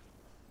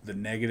the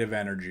negative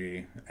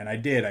energy. And I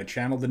did. I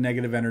channeled the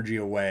negative energy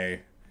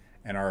away,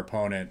 and our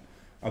opponent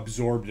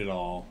absorbed it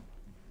all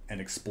and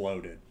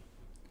exploded.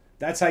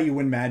 That's how you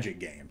win Magic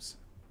games.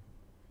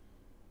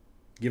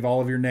 Give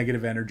all of your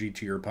negative energy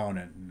to your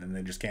opponent, and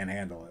they just can't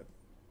handle it.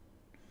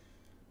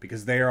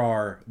 Because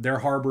they're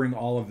harboring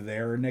all of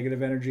their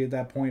negative energy at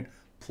that point,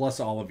 plus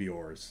all of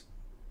yours.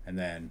 And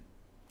then,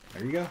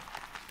 there you go.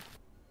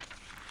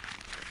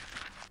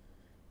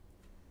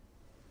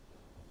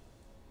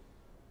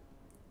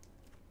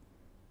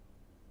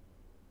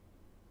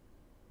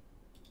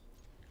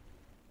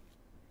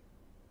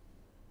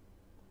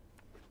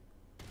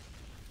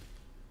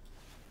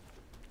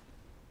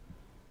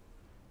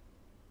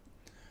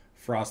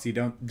 Frosty,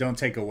 don't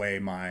take away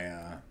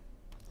my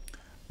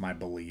my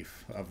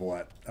belief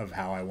of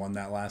how I won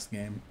that last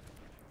game.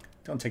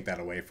 Don't take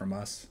that away from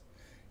us.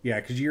 Yeah,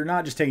 because you're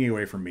not just taking it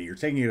away from me. You're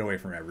taking it away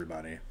from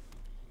everybody.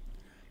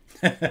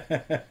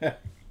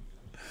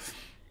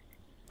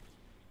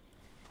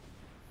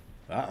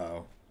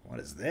 Uh-oh. What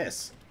is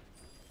this?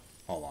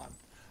 Hold on.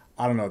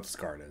 I don't know what this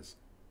card is.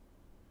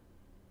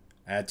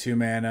 Add 2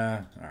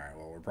 mana. Alright,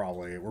 well we're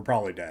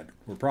probably dead.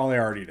 We're probably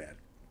already dead.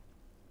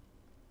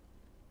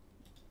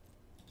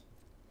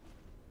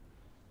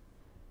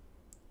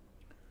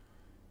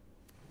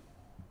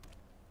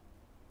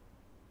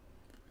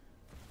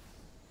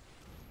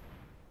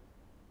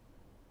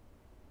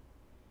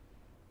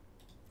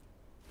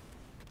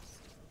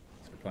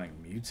 Playing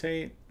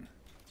mutate.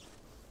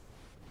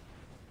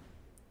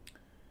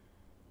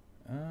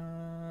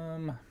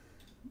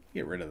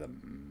 Get rid of the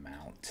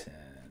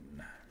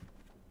mountain.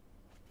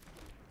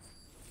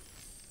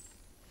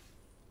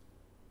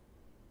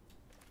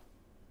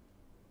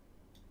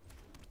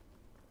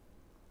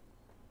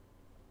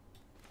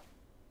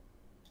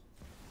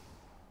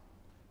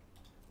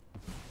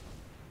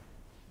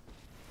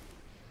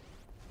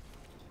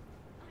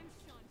 I'm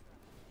Chandra,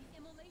 the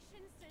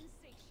immolation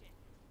sensation.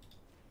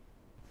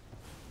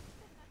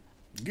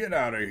 Get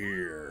out of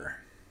here.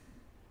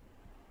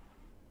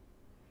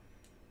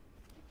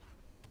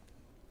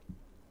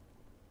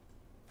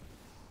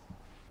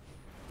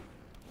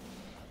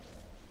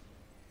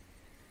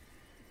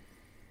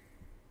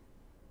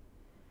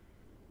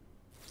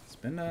 It's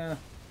been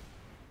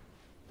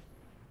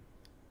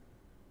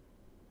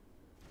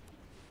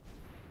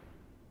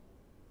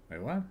Wait,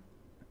 what?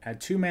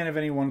 Add 2 mana of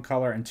any one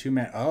color and 2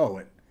 mana.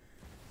 Oh,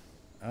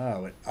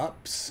 it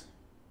ups.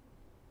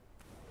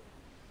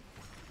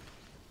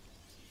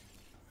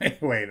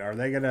 Wait, are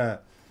they gonna...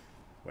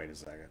 Wait a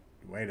second.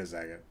 Wait a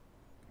second.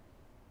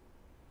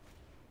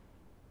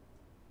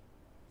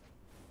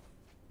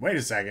 Wait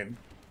a second.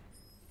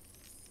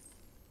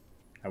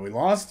 Have we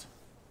lost?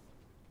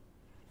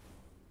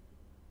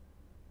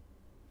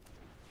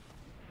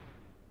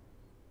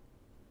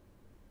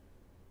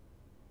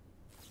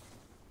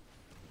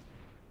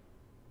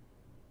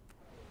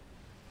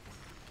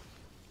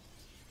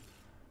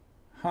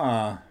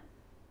 Huh.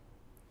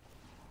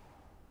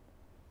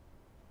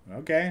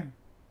 Okay.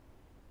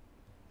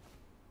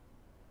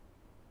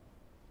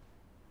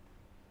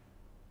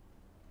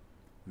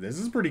 This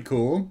is pretty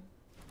cool.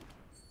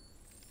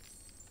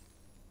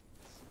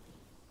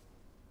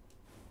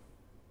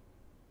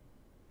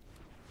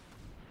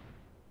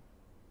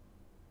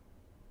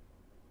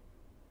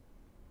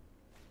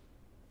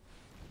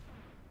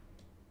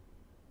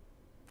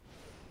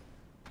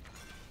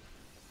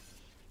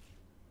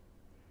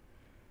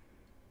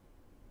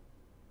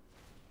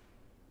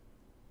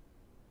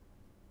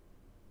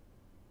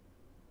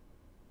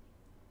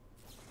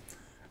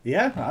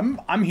 Yeah,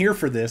 I'm here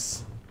for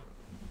this.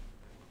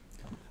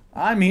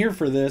 I'm here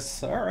for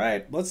this. All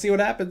right, let's see what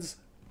happens.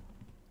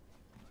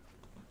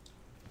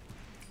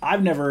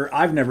 I've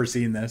never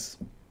seen this.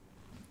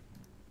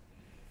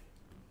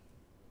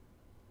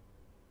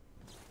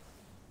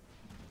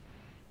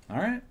 All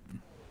right.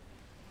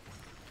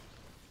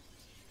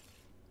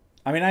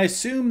 I mean, I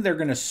assume they're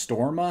going to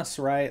storm us,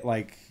 right?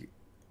 Like,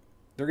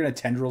 they're going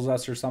to tendrils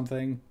us or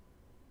something.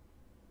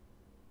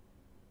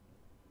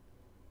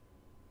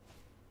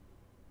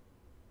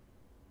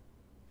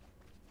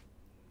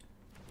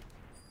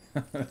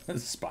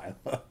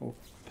 Spilo.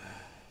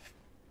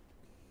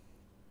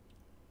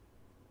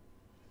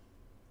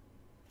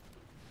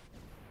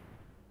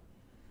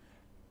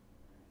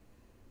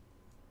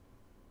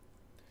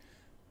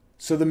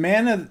 So the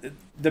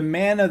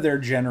mana they're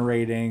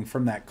generating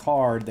from that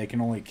card, they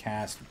can only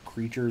cast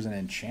creatures and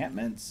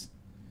enchantments.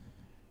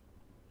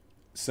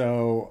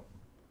 So,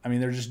 I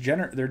mean, they're just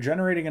they're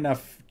generating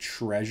enough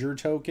treasure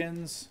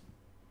tokens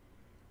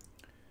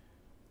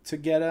to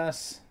get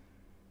us.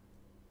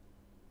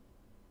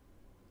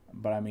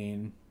 But I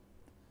mean,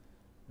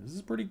 this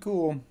is pretty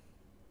cool.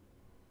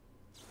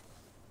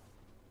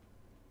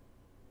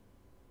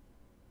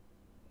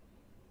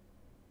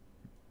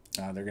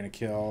 They're gonna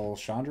kill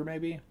Chandra,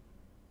 maybe.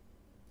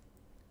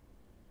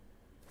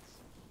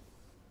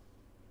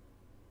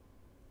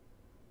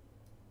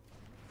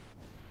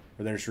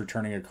 Or they're just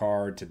returning a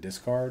card to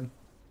discard.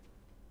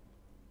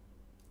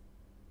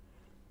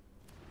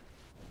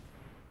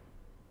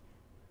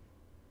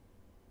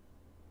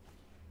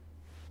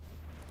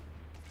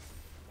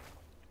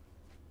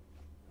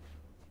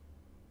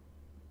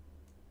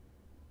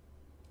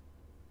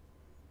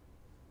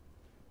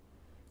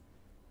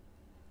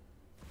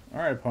 All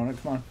right,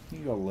 opponent, come on. You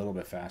can go a little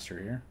bit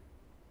faster here.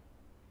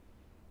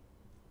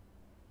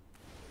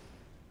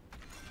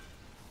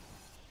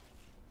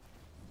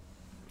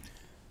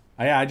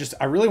 Yeah,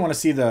 I really want to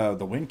see the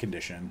win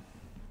condition.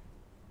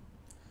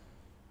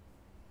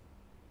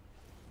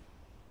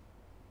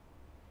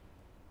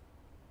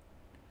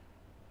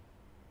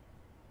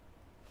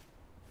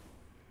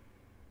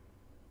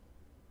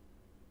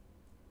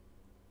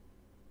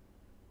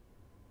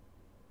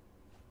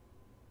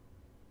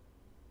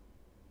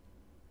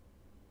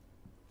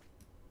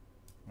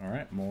 All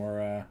right,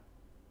 more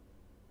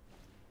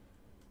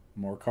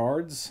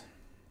cards.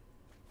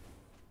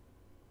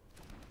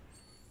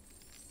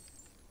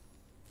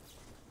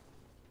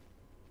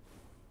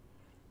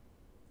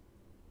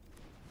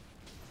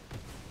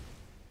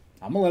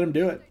 I'm gonna let him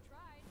do it.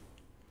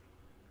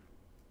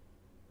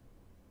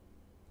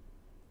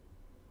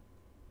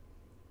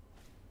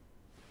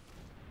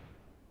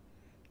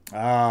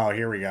 Oh,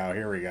 here we go.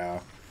 Here we go.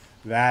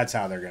 That's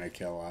how they're gonna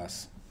kill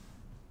us.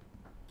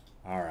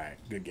 All right,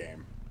 good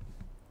game.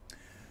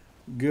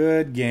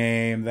 Good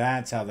game.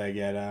 That's how they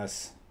get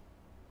us.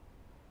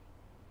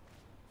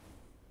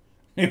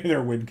 Maybe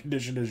their win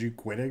condition is you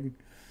quitting.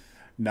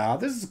 Nah,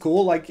 this is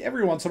cool. Like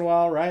every once in a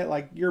while, right?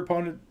 Like your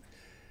opponent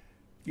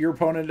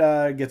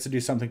gets to do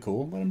something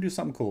cool. Let him do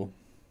something cool.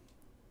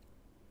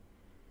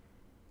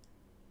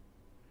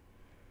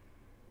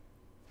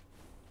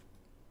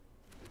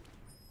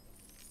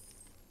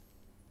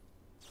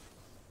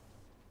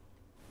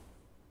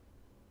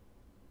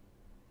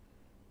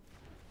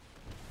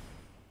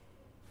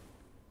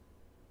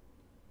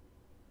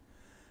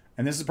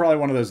 And this is probably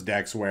one of those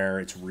decks where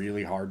it's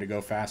really hard to go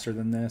faster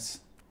than this.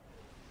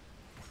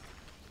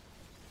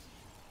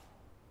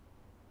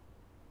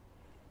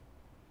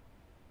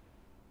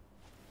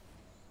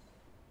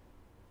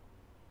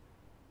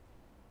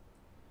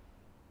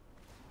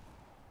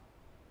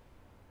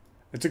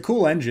 It's a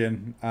cool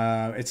engine.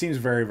 It seems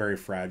very, very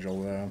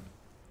fragile though.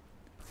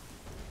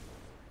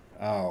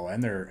 Oh,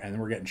 and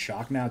we're getting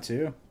shocked now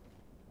too.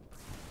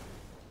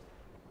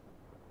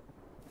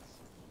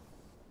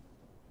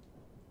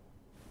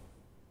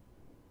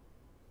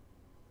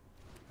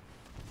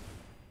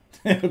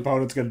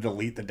 Opponent's gonna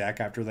delete the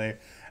deck after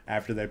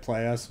they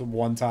play us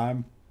one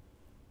time.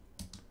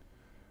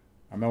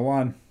 I'm at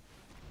 1.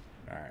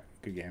 All right,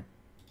 good game.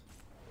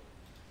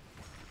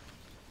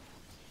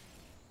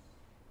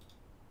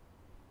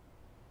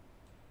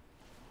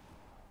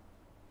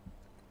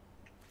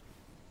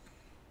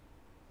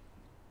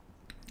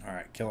 All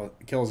right,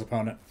 kill his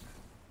opponent.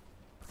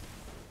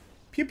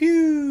 Pew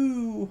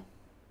pew.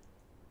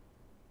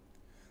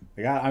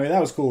 I mean, that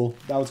was cool.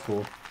 That was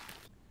cool.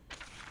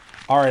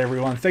 All right,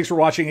 everyone. Thanks for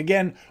watching.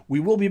 Again,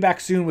 we will be back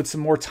soon with some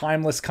more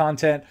timeless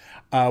content.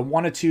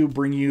 Wanted to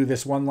bring you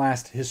this one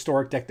last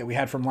historic deck that we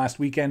had from last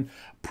weekend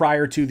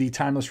prior to the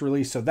timeless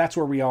release. So that's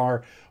where we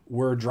are.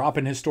 We're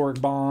dropping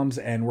historic bombs,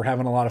 and we're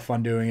having a lot of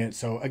fun doing it.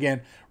 So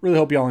again, really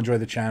hope you all enjoy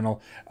the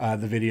channel, the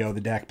video, the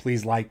deck.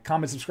 Please like,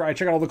 comment, subscribe.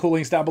 Check out all the cool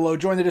links down below.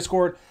 Join the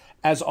Discord.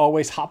 As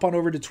always, hop on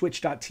over to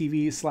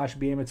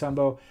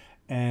twitch.tv/Motumbo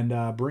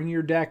and bring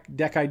your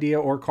deck idea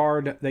or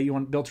card that you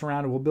want built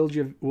around, and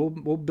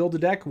we'll build a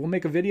deck. We'll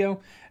make a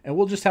video, and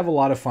we'll just have a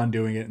lot of fun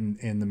doing it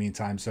in the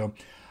meantime. So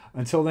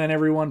until then,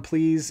 everyone,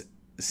 please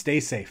stay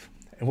safe,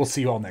 and we'll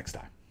see you all next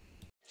time.